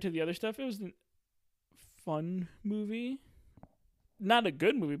compare it to the other stuff, it was a fun movie. Not a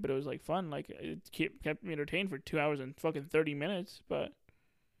good movie, but it was like fun. Like it kept me entertained for 2 hours and fucking 30 minutes. But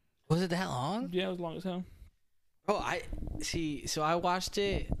was it that long? Yeah, it was long as hell. Oh, I see. So I watched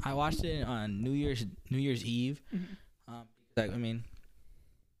it. On New Year's Eve. Mm-hmm. Like I mean,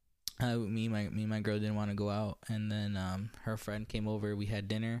 me and my girl didn't want to go out, and then her friend came over. We had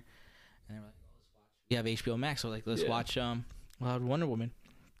dinner, and they were like, "Oh, let's watch." We have HBO Max, so like let's watch Wonder Woman.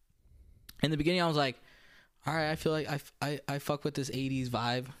 In the beginning, I was like, all right, I feel like I fuck with this 80s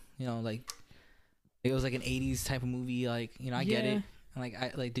vibe. You know, like it was like an 80s type of movie. Like, you know, I get it. And like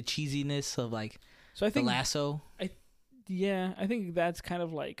I like the cheesiness of like so I think the lasso. I think that's kind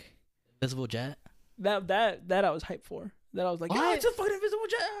of like Invisible Jet. That I was hyped for. That I was like, What? yeah, it's a fucking invisible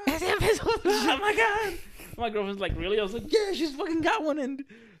jet. It's invisible jet. Oh my god. My girlfriend's like, really? I was like, yeah, she's fucking got one. And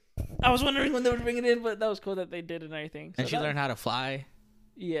I was wondering when they would bring it in, but that was cool that they did and everything. So And she learned how to fly.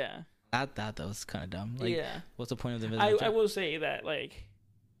 Yeah. That was kind of dumb. Like, yeah. What's the point of the invisible jet? I will say that, like,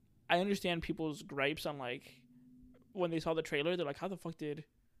 I understand people's gripes on, like, when they saw the trailer, they're like, how the fuck did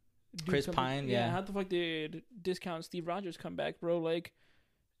Chris Pine? Yeah. How the fuck did Discount Steve Rogers come back, bro? Like,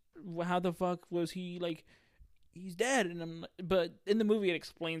 how the fuck was he, like, he's dead? And but in the movie it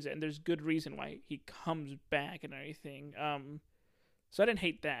explains it, and there's good reason why he comes back and everything. So I didn't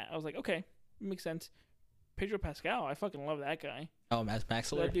hate that. I was like, okay, makes sense. Pedro Pascal, I fucking love that guy. Oh, Max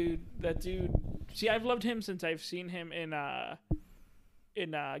Maxwell. That dude. See, I've loved him since I've seen him in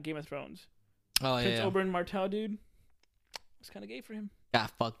Game of Thrones. Oh yeah. Prince Oberyn Martell, dude. I was kind of gay for him.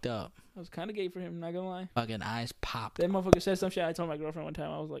 Got fucked up. I was kind of gay for him. Not gonna lie. Fucking eyes popped. That motherfucker said some shit. I told my girlfriend one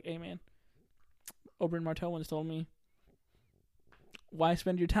time. I was like, hey man, Oberyn Martell once told me, why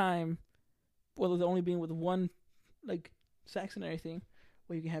spend your time with only being with one, like, sex and everything,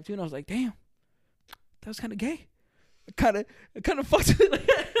 well, you can have two. And I was like, damn, that was kind of gay. It kind of fucked with it.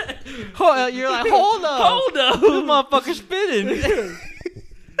 You're like, hold up. This motherfucker spinning.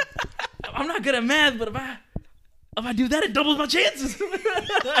 I'm not good at math, but if I do that, it doubles my chances.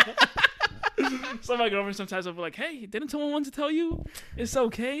 So my girlfriend sometimes will be like, hey, didn't someone want to tell you it's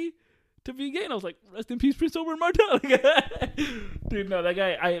okay to be gay? And I was like, rest in peace, Prince Oberyn Martell. Dude, no, that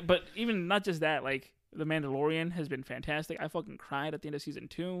guy, but even not just that, like, The Mandalorian has been fantastic. I fucking cried at the end of season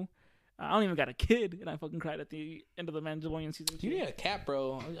 2. I don't even got a kid, and I fucking cried at the end of The Mandalorian season 2. You need a cat,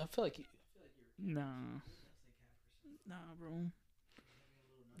 bro. I feel like Nah, bro.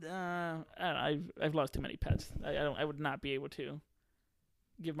 I've lost too many pets. I would not be able to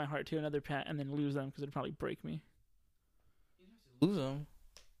give my heart to another pet and then lose them because it'd probably break me. Lose them.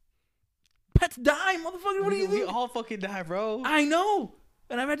 Pets die, motherfucker. What do you think? We all fucking die, bro. I know,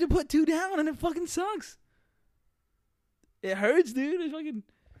 and I've had to put 2 down, and it fucking sucks. It hurts, dude. It fucking.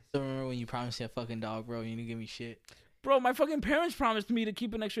 I still remember when you promised me a fucking dog, bro. You didn't give me shit. Bro, my fucking parents promised me to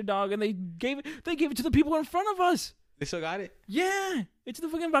keep an extra dog, and they gave it to the people in front of us. They still got it? Yeah, it's the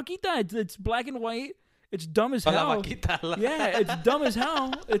fucking vaquita. It's black and white. It's dumb as hell. Yeah, it's dumb as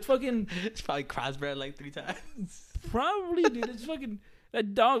hell. It's fucking. It's probably crossbred like 3 times. Probably, dude. It's fucking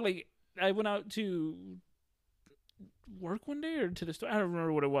that dog. Like, I went out to work one day or to the store. I don't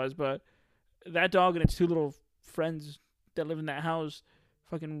remember what it was, but that dog and its 2 little friends that live in that house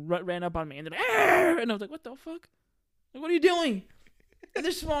fucking ran up on me, and they're like, "Arr!" And I was like, "What the fuck? Like, what are you doing?" And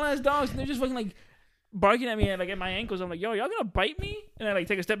they're small ass dogs, and they're just fucking like barking at me and like at my ankles. I'm like, yo, y'all gonna bite me? And I like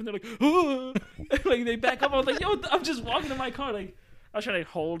take a step and they're like, oh. Like they back up. I was like, yo, I'm just walking to my car. Like I was trying to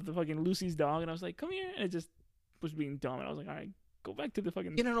hold the fucking Lucy's dog, and I was like, come here. And it just was being dumb. And I was like, all right, go back to the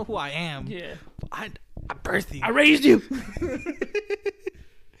fucking. You don't know who I am. Yeah. I birthed you. I raised you.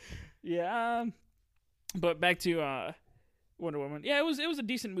 Yeah. But back to Wonder Woman. Yeah, it was a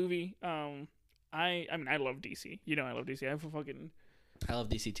decent movie. I mean, I love DC. You know, I love DC. I love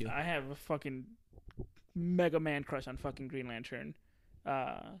DC too. I have a fucking Mega Man crush on fucking Green Lantern.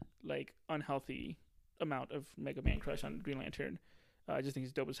 Like unhealthy amount of Mega Man crush on Green Lantern. I just think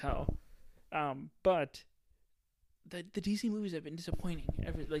he's dope as hell. But the DC movies have been disappointing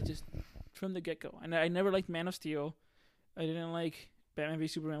like just from the get go. And I never liked Man of Steel. I didn't like Batman v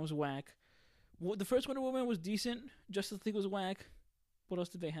Superman was whack. The first Wonder Woman was decent. Justice League was whack. What else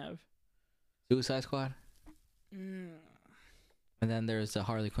did they have? Suicide Squad. And then there's the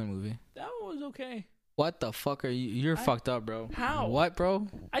Harley Quinn movie. That one was okay. What the fuck are you? You're fucked up, bro. How? What, bro?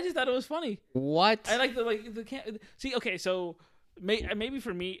 I just thought it was funny. What? I like the see. Okay, so maybe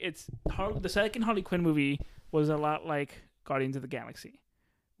for me, it's the second Harley Quinn movie was a lot like Guardians of the Galaxy,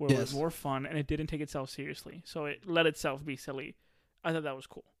 where it was more fun and it didn't take itself seriously, so it let itself be silly. I thought that was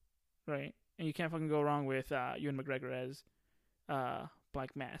cool, right? And you can't fucking go wrong with Ewan McGregor as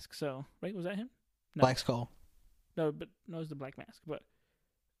Black Mask. So right, was that him? No. Black Skull. No, it was the Black Mask. But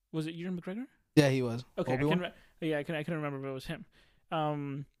was it Ewan McGregor? Yeah, he was. Okay, I can remember if it was him.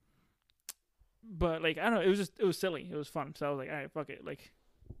 But like I don't know, it was silly. It was fun. So I was like, all right, fuck it. Like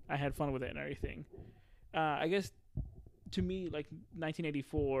I had fun with it and everything. I guess to me, like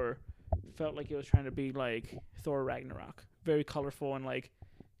 1984 felt like it was trying to be like Thor Ragnarok, very colorful and like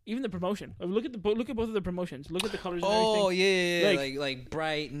even the promotion. Look at both of the promotions. Look at the colors. Oh and everything. yeah, like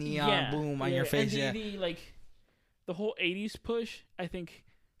bright neon boom on your face. And yeah, the the whole '80s push, I think,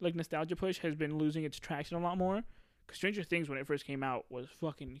 like nostalgia push, has been losing its traction a lot more. Because Stranger Things, when it first came out, was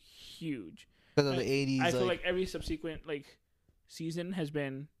fucking huge. Because of the 80s. I feel like every subsequent like season has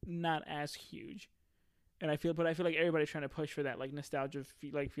been not as huge. And I feel like everybody's trying to push for that like nostalgia,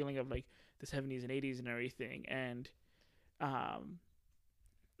 like feeling of like the 70s and 80s and everything. And,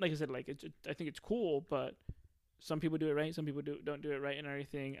 like I said, like I think it's cool, but some people do it right, some people don't do it right and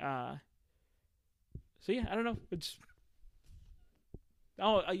everything. So yeah, I don't know. It's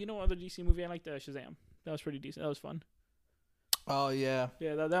you know, other DC movie I liked, Shazam. That was pretty decent. That was fun. Oh yeah.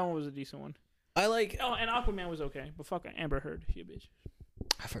 Yeah, that one was a decent one. I like. Oh, and Aquaman was okay, but fuck Amber Heard, she a bitch.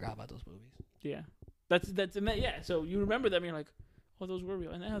 I forgot about those movies. Yeah, that's yeah. So you remember them, and you're like, oh, those were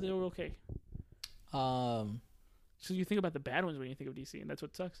real, and now they were okay. So you think about the bad ones when you think of DC, and that's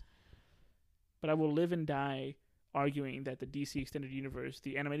what sucks. But I will live and die arguing that the DC extended universe,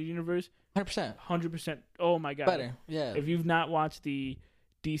 the animated universe, 100%. Oh my god, better. Yeah. If you've not watched the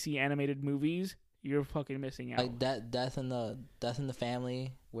DC animated movies, you're fucking missing out. Like Death in the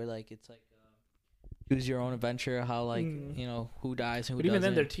Family, where like it's like choose your own adventure. How like you know who dies and who doesn't. But even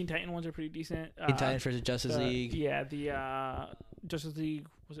then, their Teen Titan ones are pretty decent. Teen Titans versus Justice League. Yeah, the Justice League,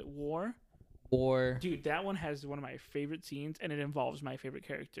 was it War? War. Dude, that one has one of my favorite scenes, and it involves my favorite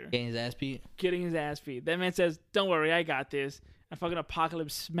character. Getting his ass beat. That man says, "Don't worry, I got this." And fucking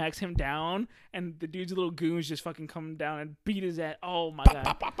Apocalypse smacks him down, and the dude's little goons just fucking come down and beat his ass. Oh my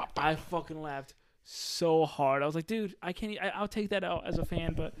god, I fucking laughed so hard. I was like, dude, I can't. I'll take that out as a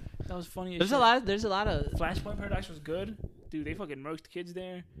fan, but that was funny. There's a lot of Flashpoint Paradox was good, dude. They fucking murked kids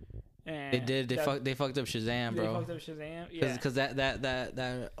there. And they did. They fucked up Shazam, bro. They fucked up Shazam. Yeah. Because that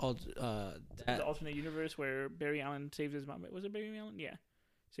the alternate universe where Barry Allen saves his mom. Was it Barry Allen? Yeah,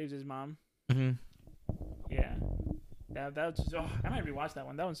 saves his mom. Mm-hmm. Yeah. That was. Oh, I might rewatch that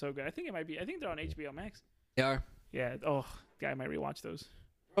one. That one's so good. I think they're on HBO Max. They are. Yeah. Oh, I might rewatch those.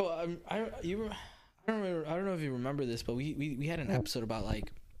 Bro, I don't know if you remember this, but we had an episode about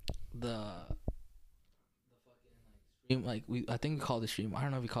like the fucking like stream, I think we called it stream. I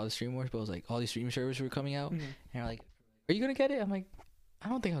don't know if we called it Stream Wars, but it was like all these streaming services were coming out, and you're like, "Are you gonna get it?" I'm like, "I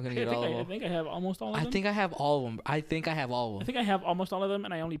don't think I'm gonna get all of them." I think I have almost all of them. I think I have all of them. I think I have almost all of them,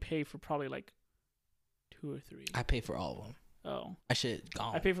 and I only pay for probably like 2 or 3. I pay for all of them. Oh, I should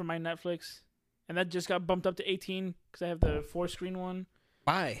gone. I pay for my Netflix, and that just got bumped up to 18 because I have the 4-screen one.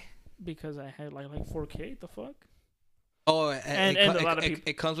 Why? Because I had like 4K. The fuck? Oh, and a lot of people.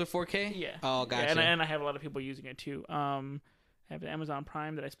 It comes with 4K. Yeah. Oh, gotcha. Yeah, and I have a lot of people using it too. I have the Amazon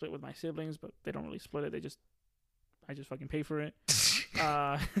Prime that I split with my siblings, but they don't really split it. I just fucking pay for it.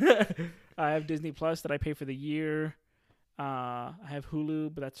 I have Disney Plus that I pay for the year. I have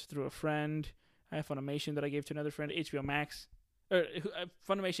Hulu, but that's through a friend. I have Funimation that I gave to another friend. HBO Max.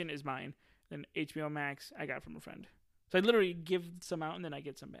 Funimation is mine. Then HBO Max I got from a friend. So I literally give some out and then I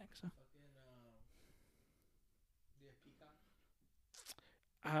get some back. So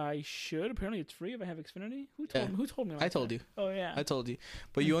I should. Apparently it's free if I have Xfinity. Who told me? I told you. Oh yeah. I told you.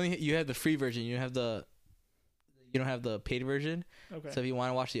 But you have the free version. You don't have the paid version. Okay. So if you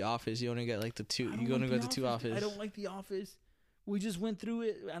want to watch The Office, you only get like the two. You only get the two Office. I don't like The Office. We just went through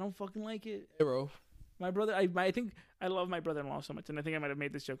it. I don't fucking like it. Hey, bro. My brother, I think I love my brother-in-law so much, and I think I might have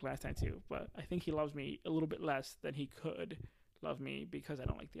made this joke last time too. But I think he loves me a little bit less than he could love me because I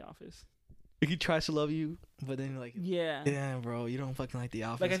don't like The Office. He tries to love you, but then like, yeah, bro, you don't fucking like The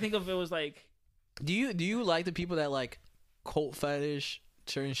Office. Like I think if it was like, do you like the people that like cult fetish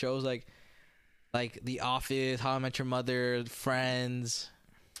certain shows like The Office, How I Met Your Mother, Friends?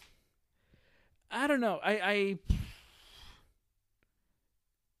 I don't know.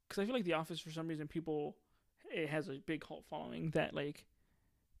 Because I feel like The Office, for some reason, it has a big cult following that, like,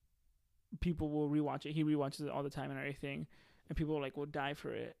 people will rewatch it. He rewatches it all the time and everything, and people, like, will die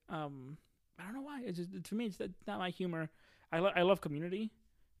for it. I don't know why. It's just, to me, it's not my humor. I love Community,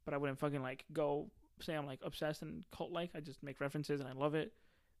 but I wouldn't fucking, like, go say I'm, like, obsessed and cult-like. I just make references, and I love it.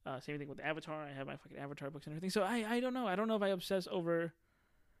 Same thing with Avatar. I have my fucking Avatar books and everything. So I don't know. I don't know if I obsess over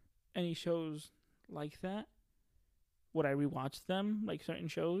any shows like that. Would I rewatch them, like certain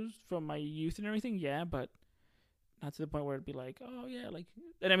shows from my youth and everything? Yeah, but not to the point where it'd be like, oh yeah, like.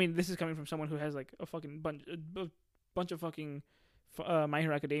 And I mean, this is coming from someone who has like a fucking bunch of fucking My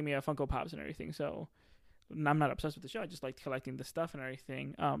Hero Academia Funko Pops and everything. So I'm not obsessed with the show. I just like collecting the stuff and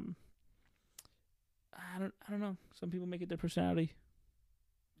everything. I don't know. Some people make it their personality.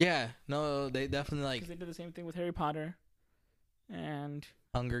 Yeah, no, they definitely like. 'Cause they did the same thing with Harry Potter, and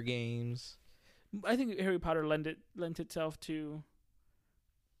Hunger Games. I think Harry Potter lent itself to.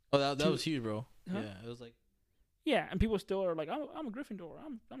 Oh, that was huge, bro. Huh? Yeah, it was like. Yeah, and people still are like, I'm a Gryffindor.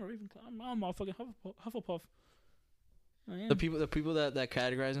 I'm a Ravenclaw. I'm a fucking Hufflepuff. Oh, yeah. The people that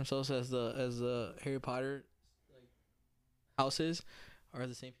categorize themselves as the Harry Potter like houses are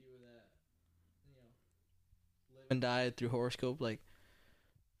the same people that live and die through horoscope. Like,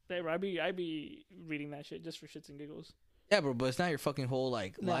 Hey, bro, I be reading that shit just for shits and giggles. yeah, bro, but it's not your fucking whole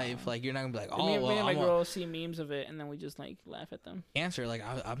like No. life. Like, you're not gonna be like, Me, oh, me well, and my I'm girl see memes of it, and then we just like laugh at them. a Cancer. Like,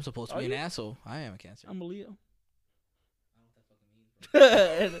 I'm supposed to Are be an you? asshole. I am a Cancer. I'm a Leo.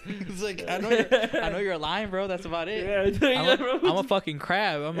 It's like I know you're lying, bro. That's about it. I'm a fucking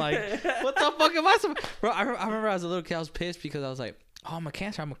crab. I'm like, what the fuck am I supposed? Bro, I remember I was a little kid. I was pissed because I was like, oh, I'm a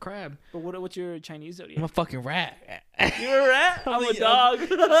Cancer. I'm a crab. But what's your Chinese zodiac? I'm a fucking rat. You're a rat. I'm a dog.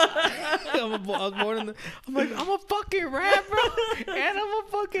 I was born in the. I'm like, I'm a fucking rat, bro, and I'm a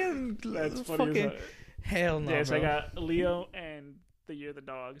fucking. That's funny. Fucking hell no. Yes, bro. I got Leo and the year of the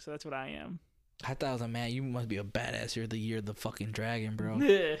dog, so that's what I am. I thought I was like, man, you must be a badass. You're the year of the fucking dragon, bro.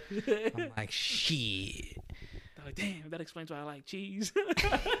 Yeah. I'm like, shit. They're like, damn, that explains why I like cheese.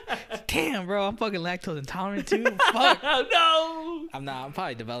 Damn, bro, I'm fucking lactose intolerant too. Fuck. Oh, no. I'm not. I'm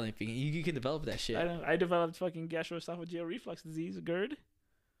probably developing. You can develop that shit. I know. I developed fucking gastroesophageal reflux disease, GERD.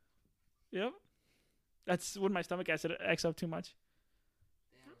 Yep. That's when my stomach acid acts up too much.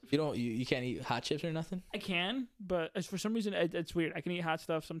 You can't eat hot chips or nothing. I can, but for some reason it's weird. I can eat hot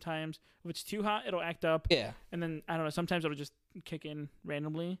stuff sometimes. If it's too hot, it'll act up. Yeah. And then I don't know. Sometimes it'll just kick in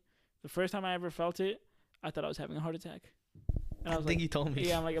randomly. The first time I ever felt it, I thought I was having a heart attack. And I was think like, you told me.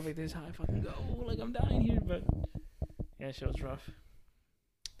 yeah, I'm like, this is how I fucking go. Like I'm dying here, but yeah, shit was rough.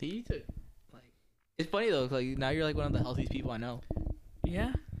 Like, it's funny though. Like now you're like one of the healthiest people I know.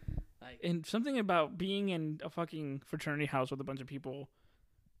 Yeah. Like, And something about being in a fucking fraternity house with a bunch of people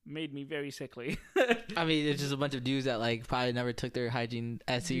made me very sickly. I mean, it's just a bunch of dudes that like probably never took their hygiene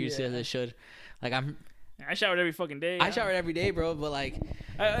as seriously as they should. Like I showered every fucking day. I showered every day, bro. But like,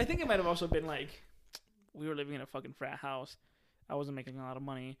 I think it might have also been like we were living in a fucking frat house. I wasn't making a lot of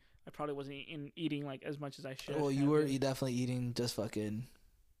money. I probably wasn't eating like as much as I should. well, you definitely eating just fucking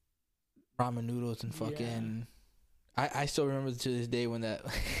ramen noodles and fucking. Yeah. I still remember to this day when that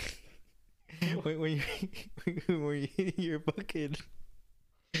when you eating your fucking.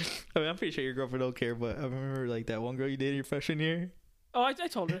 I mean, I'm pretty sure your girlfriend don't care, but I remember like that one girl you dated your freshman year. Oh, I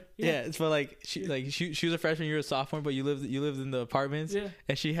told her. Yeah, it's for like she was a freshman, you were a sophomore, but you lived in the apartments. Yeah.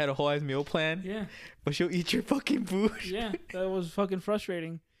 And she had a whole ass meal plan. Yeah. But she'll eat your fucking food. Yeah, that was fucking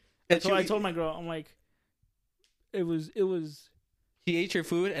frustrating. And So I told my girl, I'm like, it was. She ate your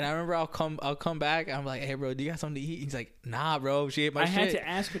food, and I remember I'll come back. I'm like, hey, bro, do you got something to eat? He's like, nah, bro, she ate my shit. I had to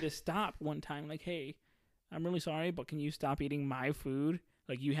ask her to stop one time. Like, hey, I'm really sorry, but can you stop eating my food?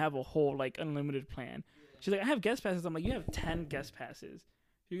 Like, you have a whole like unlimited plan. She's like, I have guest passes. I'm like, you have 10 guest passes.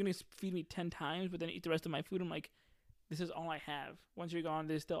 You're gonna feed me 10 times, but then eat the rest of my food. I'm like, this is all I have. Once you're gone,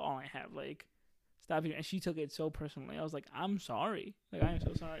 this is still all I have. Like, stop eating. And she took it so personally. I was like, I'm sorry. Like, I am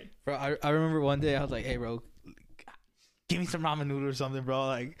so sorry. Bro, I remember one day I was like, hey, bro, give me some ramen noodles or something, bro.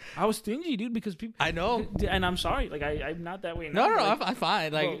 Like, I was stingy, dude, because people. I know, and I'm sorry. Like, I'm not that way now. No, like, I'm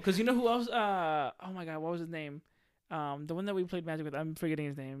fine. Like, because you know who else? Oh my god, what was his name? The one that we played Magic with. I'm forgetting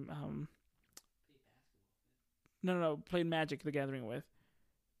his name. No, played Magic the Gathering with.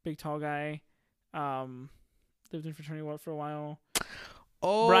 Big tall guy. Lived in fraternity for a while.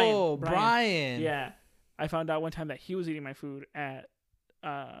 Oh, Brian. Yeah, I found out one time that he was eating my food at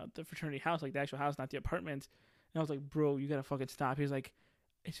the fraternity house, like the actual house, not the apartment. And I was like, bro, you gotta fucking stop. He was like,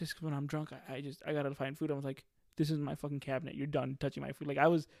 it's just when I'm drunk, I gotta find food. I was like, this is my fucking cabinet. You're done touching my food. Like I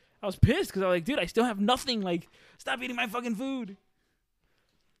was pissed because I was like, dude, I still have nothing. Like, stop eating my fucking food.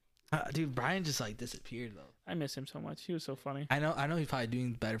 Dude, Brian just like disappeared though. I miss him so much. He was so funny. I know he's probably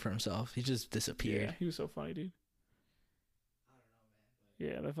doing better for himself. He just disappeared. Yeah, he was so funny, dude. I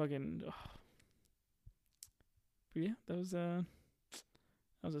don't know, man. Yeah, the fucking. Oh. But yeah, that was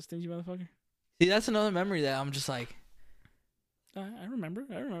a stingy motherfucker. See, that's another memory that I'm just like. I remember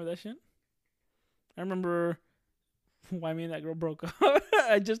that shit. I remember why me and that girl broke up.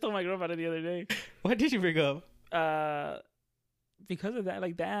 I just told my girl about it the other day. What did you bring up? Because of that,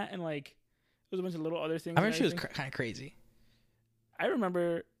 like that, and like there was a bunch of little other things. I remember she was kind of crazy. I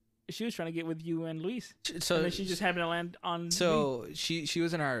remember she was trying to get with you and Luis, so and then she just happened to land on. So me. She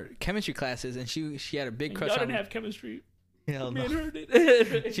was in our chemistry classes, and she had a big crush on me. Y'all didn't have chemistry. Hell no.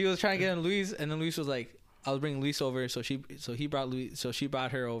 She was trying to get on Luis, and then Luis was like, I was bringing Luis over, so she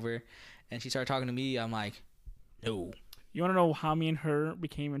brought her over, and she started talking to me. I'm like, no. You want to know how me and her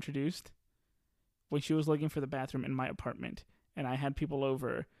became introduced? When she was looking for the bathroom in my apartment, and I had people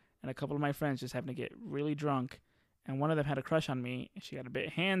over, and a couple of my friends just happened to get really drunk, and one of them had a crush on me, and she got a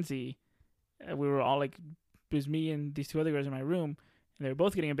bit handsy. We were all like, it was me and these two other girls in my room, and they were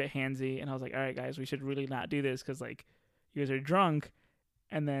both getting a bit handsy, and I was like, all right, guys, we should really not do this, because like, you guys are drunk.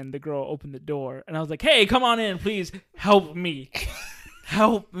 And then the girl opened the door, and I was like, hey, come on in, please. Help me.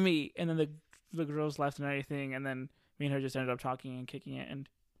 Help me. And then the girls left and everything, and then me and her just ended up talking and kicking it, and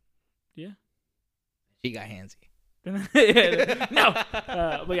yeah. She got handsy. No.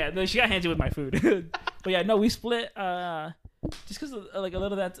 But yeah, no, she got handsy with my food. But yeah, no, we split just because like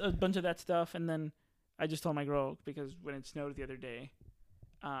a bunch of that stuff, and then I just told my girl, because when it snowed the other day,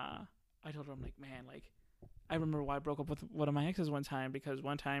 I told her, I'm like, man, like, I remember why I broke up with one of my exes one time, because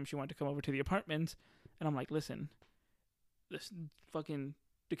one time she wanted to come over to the apartment, and I'm like, listen, this fucking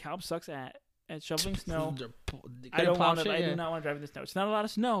DeKalb sucks at shoveling snow. I do not want to drive in the snow. It's not a lot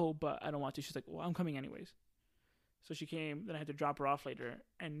of snow, but I don't want to. She's like, well, I'm coming anyways. So she came, then I had to drop her off later,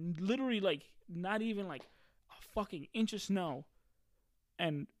 and literally, like, not even like a fucking inch of snow,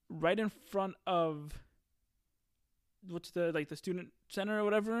 and right in front of what's the student center or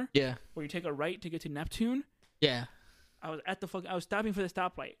whatever, yeah, where you take a right to get to Neptune. Yeah. I was stopping for the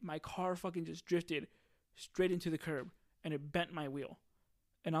stoplight. My car fucking just drifted straight into the curb, and it bent my wheel.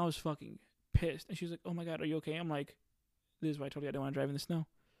 And I was fucking pissed. And she was like, oh my God, are you okay? I'm like, this is why I told you I didn't want to drive in the sno.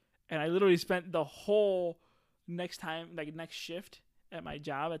 And I literally spent the whole next shift at my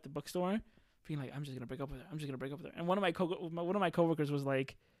job at the bookstore being like, I'm just going to break up with her. And one of my coworkers was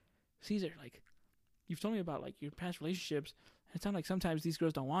like, Caesar, like, you've told me about, like, your past relationships, and it sounds like sometimes these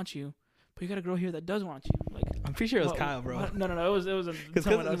girls don't want you. But you got a girl here that does want you. Like, I'm pretty sure it was Kyle, bro. No. It was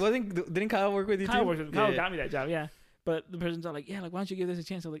someone else. Didn't Kyle work with you too? Kyle got me that job, yeah. But the person's all like, yeah, like, why don't you give this a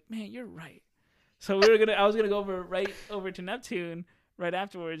chance? I'm like, man, you're right. So I was gonna go right over to Neptune right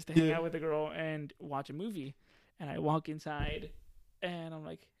afterwards to hang out with the girl and watch a movie. And I walk inside, and I'm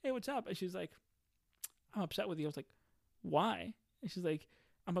like, hey, what's up? And she's like, I'm upset with you. I was like, why? And she's like,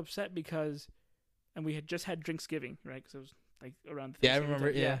 I'm upset because, and we had just had Drinksgiving, right? Because it was like around. Yeah, I remember.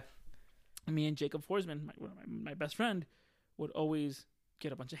 Yeah. And me and Jacob Forsman, my best friend, would always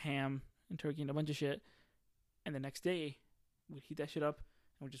get a bunch of ham and turkey and a bunch of shit. And the next day, we'd heat that shit up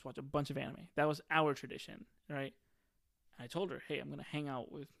and we'd just watch a bunch of anime. That was our tradition, right? And I told her, hey, I'm going to hang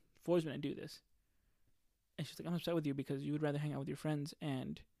out with Forsman and do this. And she's like, I'm upset with you because you would rather hang out with your friends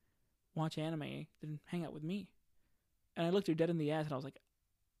and watch anime than hang out with me. And I looked her dead in the ass and I was like,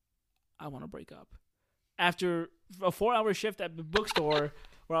 I want to break up. After a 4-hour shift at the bookstore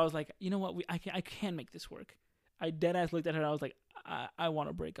where I was like, you know what, I can make this work. I dead ass looked at her and I was like, I want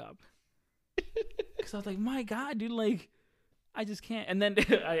to break up. Because I was like, my God, dude, like, I just can't. And then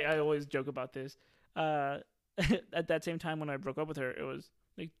I always joke about this. At that same time when I broke up with her, it was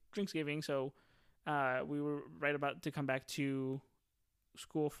like Drinksgiving. So we were right about to come back to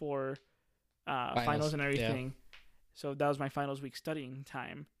school for finals and everything. Yeah. So that was my finals week studying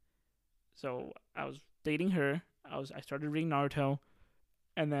time. So I was dating her. I started reading Naruto,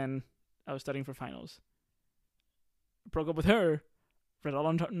 and then I was studying for finals. Broke up with her, read all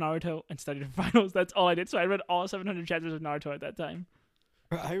on Naruto, and studied for finals. That's all I did. So I read all 700 chapters of Naruto at that time.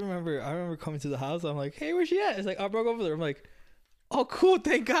 I remember coming to the house. I'm like, hey, where's she at? It's like, I broke up with her. I'm like, oh, cool,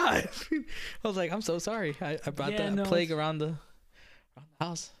 thank God. I was like, I'm so sorry. I brought that plague around the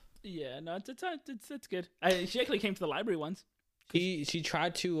house. Yeah, no, it's good. She actually came to the library once. She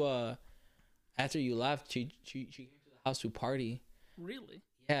tried to after you left. She came to the house to party. Really?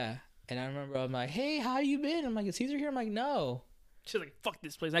 Yeah, and I remember I'm like, hey, how you been? I'm like, is Caesar here? I'm like, no. She's like, fuck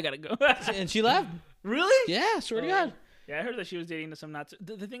this place, I gotta go. And she left. Really? Yeah, swear to God. Yeah, I heard that she was dating some nuts.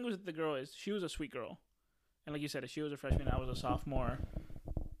 The thing with the girl is she was a sweet girl, and like you said, she was a freshman, I was a sophomore.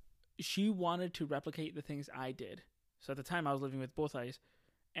 She wanted to replicate the things I did. So at the time, I was living with both eyes,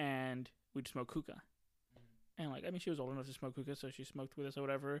 and we'd smoke hookah. And like, I mean, she was old enough to smoke hookah, so she smoked with us or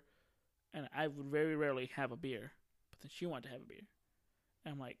whatever. And I would very rarely have a beer, but then she wanted to have a beer.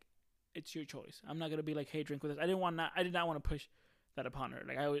 And I'm like, it's your choice. I'm not gonna be like, hey, drink with us. I did not want to push that upon her.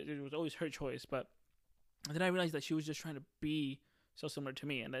 Like, it was always her choice. But then I realized that she was just trying to be so similar to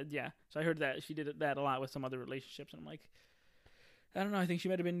me. And so I heard that she did that a lot with some other relationships. And I'm like, I don't know. I think she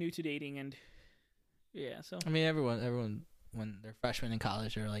might have been new to dating, and yeah. So I mean, everyone when they're freshmen in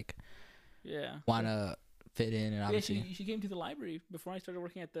college, they're like, want to fit in, and obviously she came to the library before I started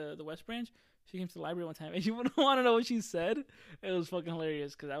working at the West Branch. She came to the library one time, and you wouldn't want to know what she said. It was fucking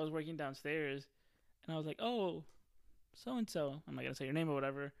hilarious because I was working downstairs, and I was like, "Oh, so and so." I'm not gonna say your name or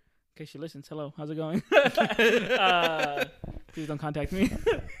whatever in case she listens. Hello, how's it going? Please don't contact me.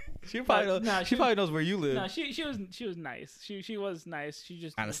 She probably knows where you live. No, she was nice. She was nice. She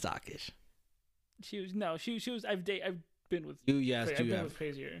just kind of stockish. She was. I've been with you. Yes, I've been with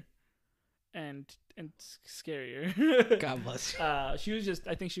crazier and scarier. God bless you.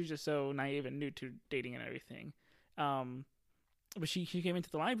 I think she was just so naive and new to dating and everything. but she came into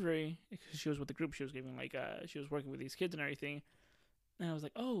the library because she was with the group. She was giving like she was working with these kids and everything. And I was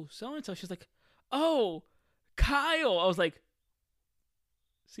like, oh, so and so. She's like, oh, Kyle. I was like,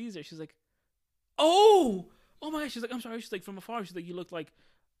 Caesar. She's like, oh my gosh. She's like, I'm sorry. She's like, from afar. She's like, you look like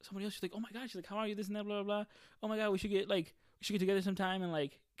somebody else. She's like, oh my gosh. She's like, how are you? This and that, blah, blah, blah. Oh my God, we should get together sometime and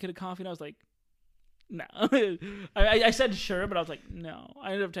like get a coffee. And I was like, no. I said sure, but I was like, no.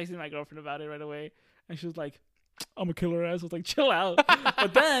 I ended up texting my girlfriend about it right away. And she was like, I'm gonna kill her ass. I was like, chill out.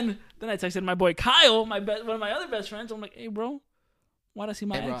 But then I texted my boy Kyle, one of my other best friends. I'm like, hey bro, why'd I see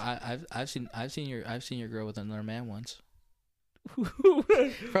my ex? Bro, I've seen your girl with another man once.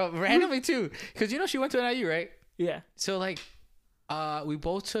 Bro, randomly too, because she went to an IU, right? Yeah. So like, we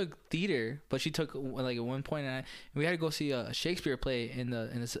both took theater, but she took like at one point, and we had to go see a Shakespeare play in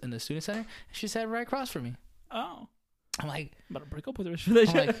the student center. And she sat right across from me. Oh. I'm like, I'm about to break up with her. I'm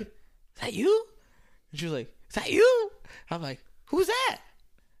like, is that you? And she was like, is that you? I'm like, who's that?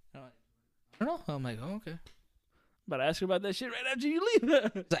 I'm like, I don't know. I'm like, oh, okay. But I ask her about that shit right after you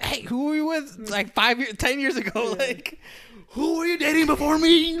leave. It's like, hey, who were you with like 10 years ago? Yeah. Like, who were you dating before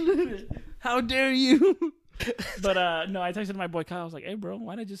me? How dare you? But no, I texted my boy Kyle. I was like, hey, bro,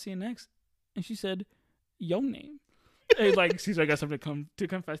 why did I just see an ex? And she said, your name. And he's like, Caesar, I got something to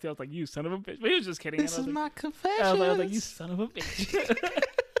confess to. I was like, you son of a bitch. But he was just kidding. This is my confession. I was like, you son of a bitch.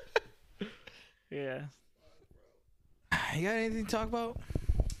 Yeah. You got anything to talk about?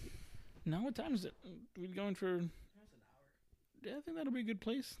 No, what time is it? We going for? That's an hour. Yeah, I think that'll be a good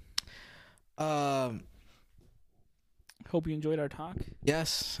place. Hope you enjoyed our talk.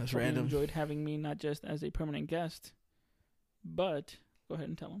 Yes, that's Hope random. You enjoyed having me not just as a permanent guest, but go ahead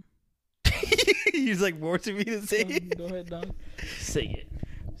and tell him. He's like more to me to say. Go ahead, dog. Say it.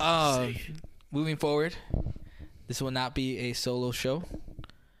 Say it. Moving forward, this will not be a solo show. I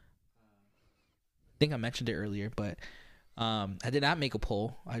think I mentioned it earlier, but I did not make a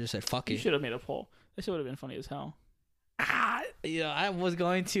poll. I just said fuck it. You should have made a poll. That shit would have been funny as hell. I was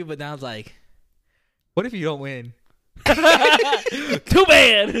going to, but now I was like, what if you don't win? Too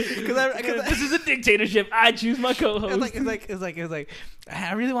bad. Because this is a dictatorship. I choose my co-host. It's like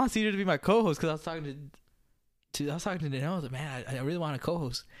I really want Cedar to be my co-host because I was talking to Danelle. I was like, man, I really want a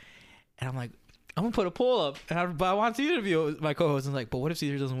co-host, and I'm like, I'm gonna put a poll up, but I want Cedar to be my co-host. And I was like, but what if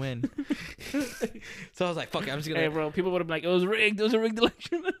Cedar doesn't win? So I was like, fuck it, I'm just gonna. Hey, bro, people would have been like, it was rigged. It was a rigged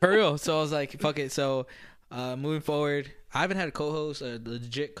election. For real. So I was like, fuck it. So moving forward, I haven't had a co-host, a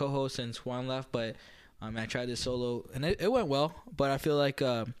legit co-host since Juan left, but I tried this solo and it went well. But I feel like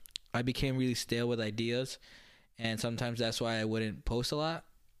I became really stale with ideas, and sometimes that's why I wouldn't post a lot.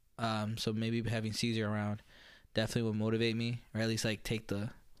 So maybe having Caesar around definitely would motivate me, or at least like take the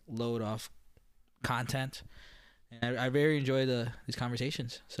load off content. And I very enjoy these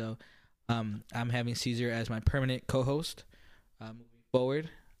conversations. So I'm having Caesar as my permanent co-host moving forward.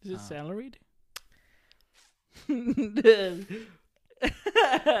 Is it salaried? Give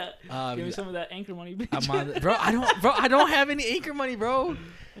me some of that anchor money, bitch. I don't have any anchor money, bro.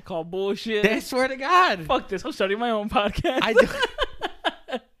 I call bullshit. I swear to God. Fuck this. I'm starting my own podcast.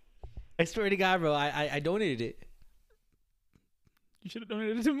 I swear to God, bro. I donated it. You should have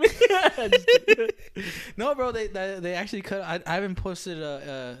donated it to me. No, bro. They actually cut. I haven't posted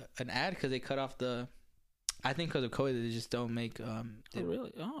an ad because they cut off the. I think because of COVID, they just don't make. Oh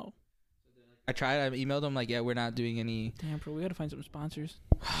really? Oh. I tried. I emailed them like, yeah, we're not doing any. Damn, bro. We gotta find some sponsors.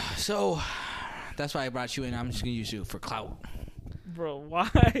 So, that's why I brought you in. I'm just gonna use you for clout. Bro,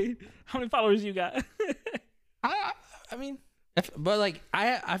 why? How many followers you got? I mean. But like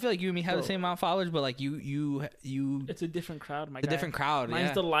I feel like you and me have the same amount of followers, but like you it's a different crowd, my guy. It's a different crowd.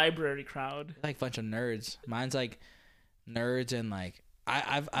 Mine's the library crowd. Like a bunch of nerds. Mine's like nerds and like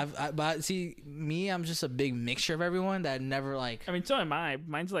but see me, I'm just a big mixture of everyone that never like. I mean, so am I.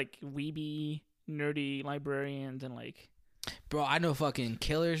 Mine's like weeby, nerdy librarians and like. Bro, I know fucking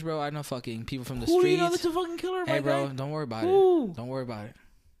killers, bro. I know fucking people from the streets. Who you know that's a fucking killer, hey, my bro, guy? don't worry about it. Don't worry about it.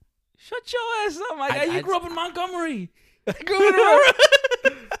 Shut your ass up, my guy. You grew up in Montgomery. I grew up in Aurora.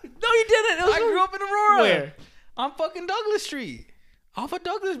 No, you didn't. I grew up in Aurora. Where? On fucking Douglas Street. Off of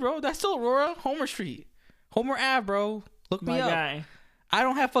Douglas, bro. That's still Aurora. Homer Street. Homer Ave, bro. Look me up. Guy. I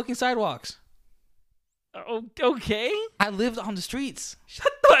don't have fucking sidewalks. Okay. I lived on the streets.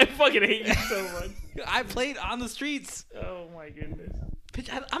 Shut the I fucking hate you so much. I played on the streets. Oh, my goodness. Bitch,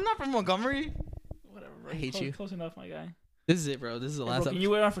 I'm not from Montgomery. Whatever, bro. I hate you. Close enough, my guy. This is it, bro. This is the last episode. Can you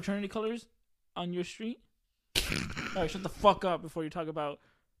wear our fraternity colors on your street? All right, shut the fuck up before you talk about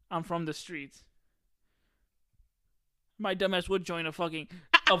I'm from the streets. My dumbass would join a fucking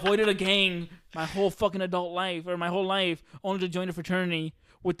avoided a gang my whole fucking adult life or my whole life only to join a fraternity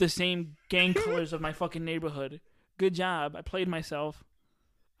with the same gang colors of my fucking neighborhood. Good job. I played myself.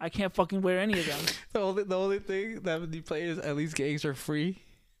 I can't fucking wear any of them. The only thing that when you play is at least gangs are free.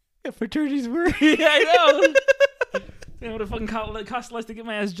 If fraternities were. Yeah, I know. It would have fucking cost less to get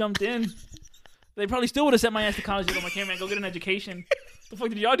my ass jumped in. They probably still would have sent my ass to college. I'm like, hey man, go get an education. The fuck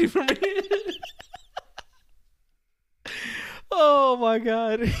did y'all do for me? Oh my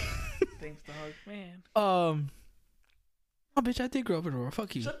god. Thanks, dog. Man. Oh bitch, I did grow up in Aurora.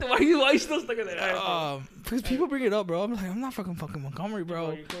 Fuck you. Shut the, why you still stuck in there? Because people bring it up, bro. I'm like, I'm not fucking Montgomery,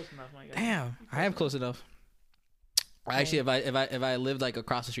 bro. You're close enough, my guy. Damn, I am close enough. Actually, if I lived like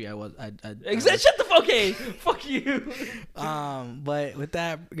across the street, I was. Shut the fuck up. Fuck you. But with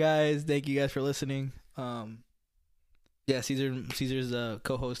that, guys, thank you guys for listening. Yeah, Caesar's the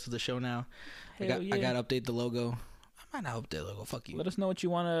co-host of the show now. I got to update the logo. I might not update the logo. Fuck you. Let us know what you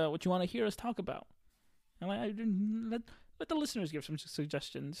wanna hear us talk about, and let the listeners give some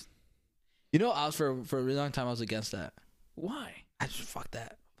suggestions. You know, I was for a really long time I was against that. Why? I just fuck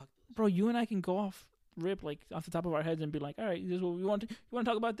that. Bro, you and I can go off the top of our heads and be like, all right, this is what we want. You want to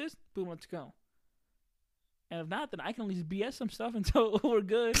talk about this? Boom, let's go. And if not, then I can at least BS some stuff until we're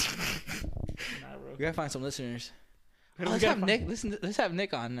good. Nah, bro. We gotta find some listeners. Let's have Nick. Let's have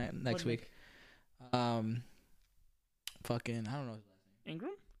Nick on next week. Fucking, I don't know his last name.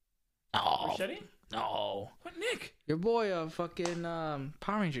 Ingram? No. Machete? No. What Nick? Your boy, fucking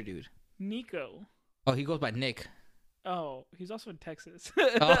Power Ranger dude. Nico. Oh, he goes by Nick. Oh, he's also in Texas.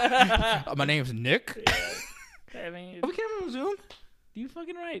 Oh, my name's Nick. Yeah. I mean, We can have him on Zoom. You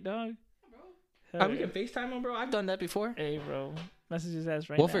fucking right, dog. We can FaceTime him, bro. I've done that before. Hey, bro. Message his ass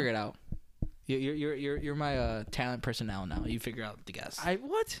right We'll now. figure it out. You're my talent personnel now. You figure out the guess.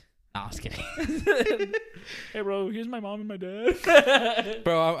 What? Nah, I was kidding. Hey, bro. Here's my mom and my dad.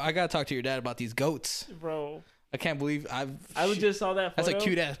 Bro, I gotta talk to your dad about these goats. Bro. I can't believe I legit saw that photo.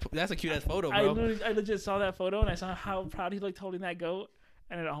 That's a cute ass photo, bro. I legit saw that photo and I saw how proud he looked holding that goat,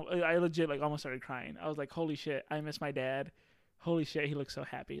 and I legit almost started crying. I was like, holy shit, I miss my dad. Holy shit, he looks so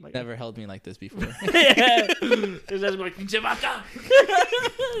happy. Like, never held me like this before. Yeah. His dad's like, pinche vaca.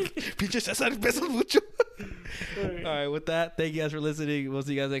 Pinche César, besos mucho. All right, with that, thank you guys for listening. We'll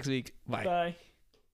see you guys next week. Bye. Bye.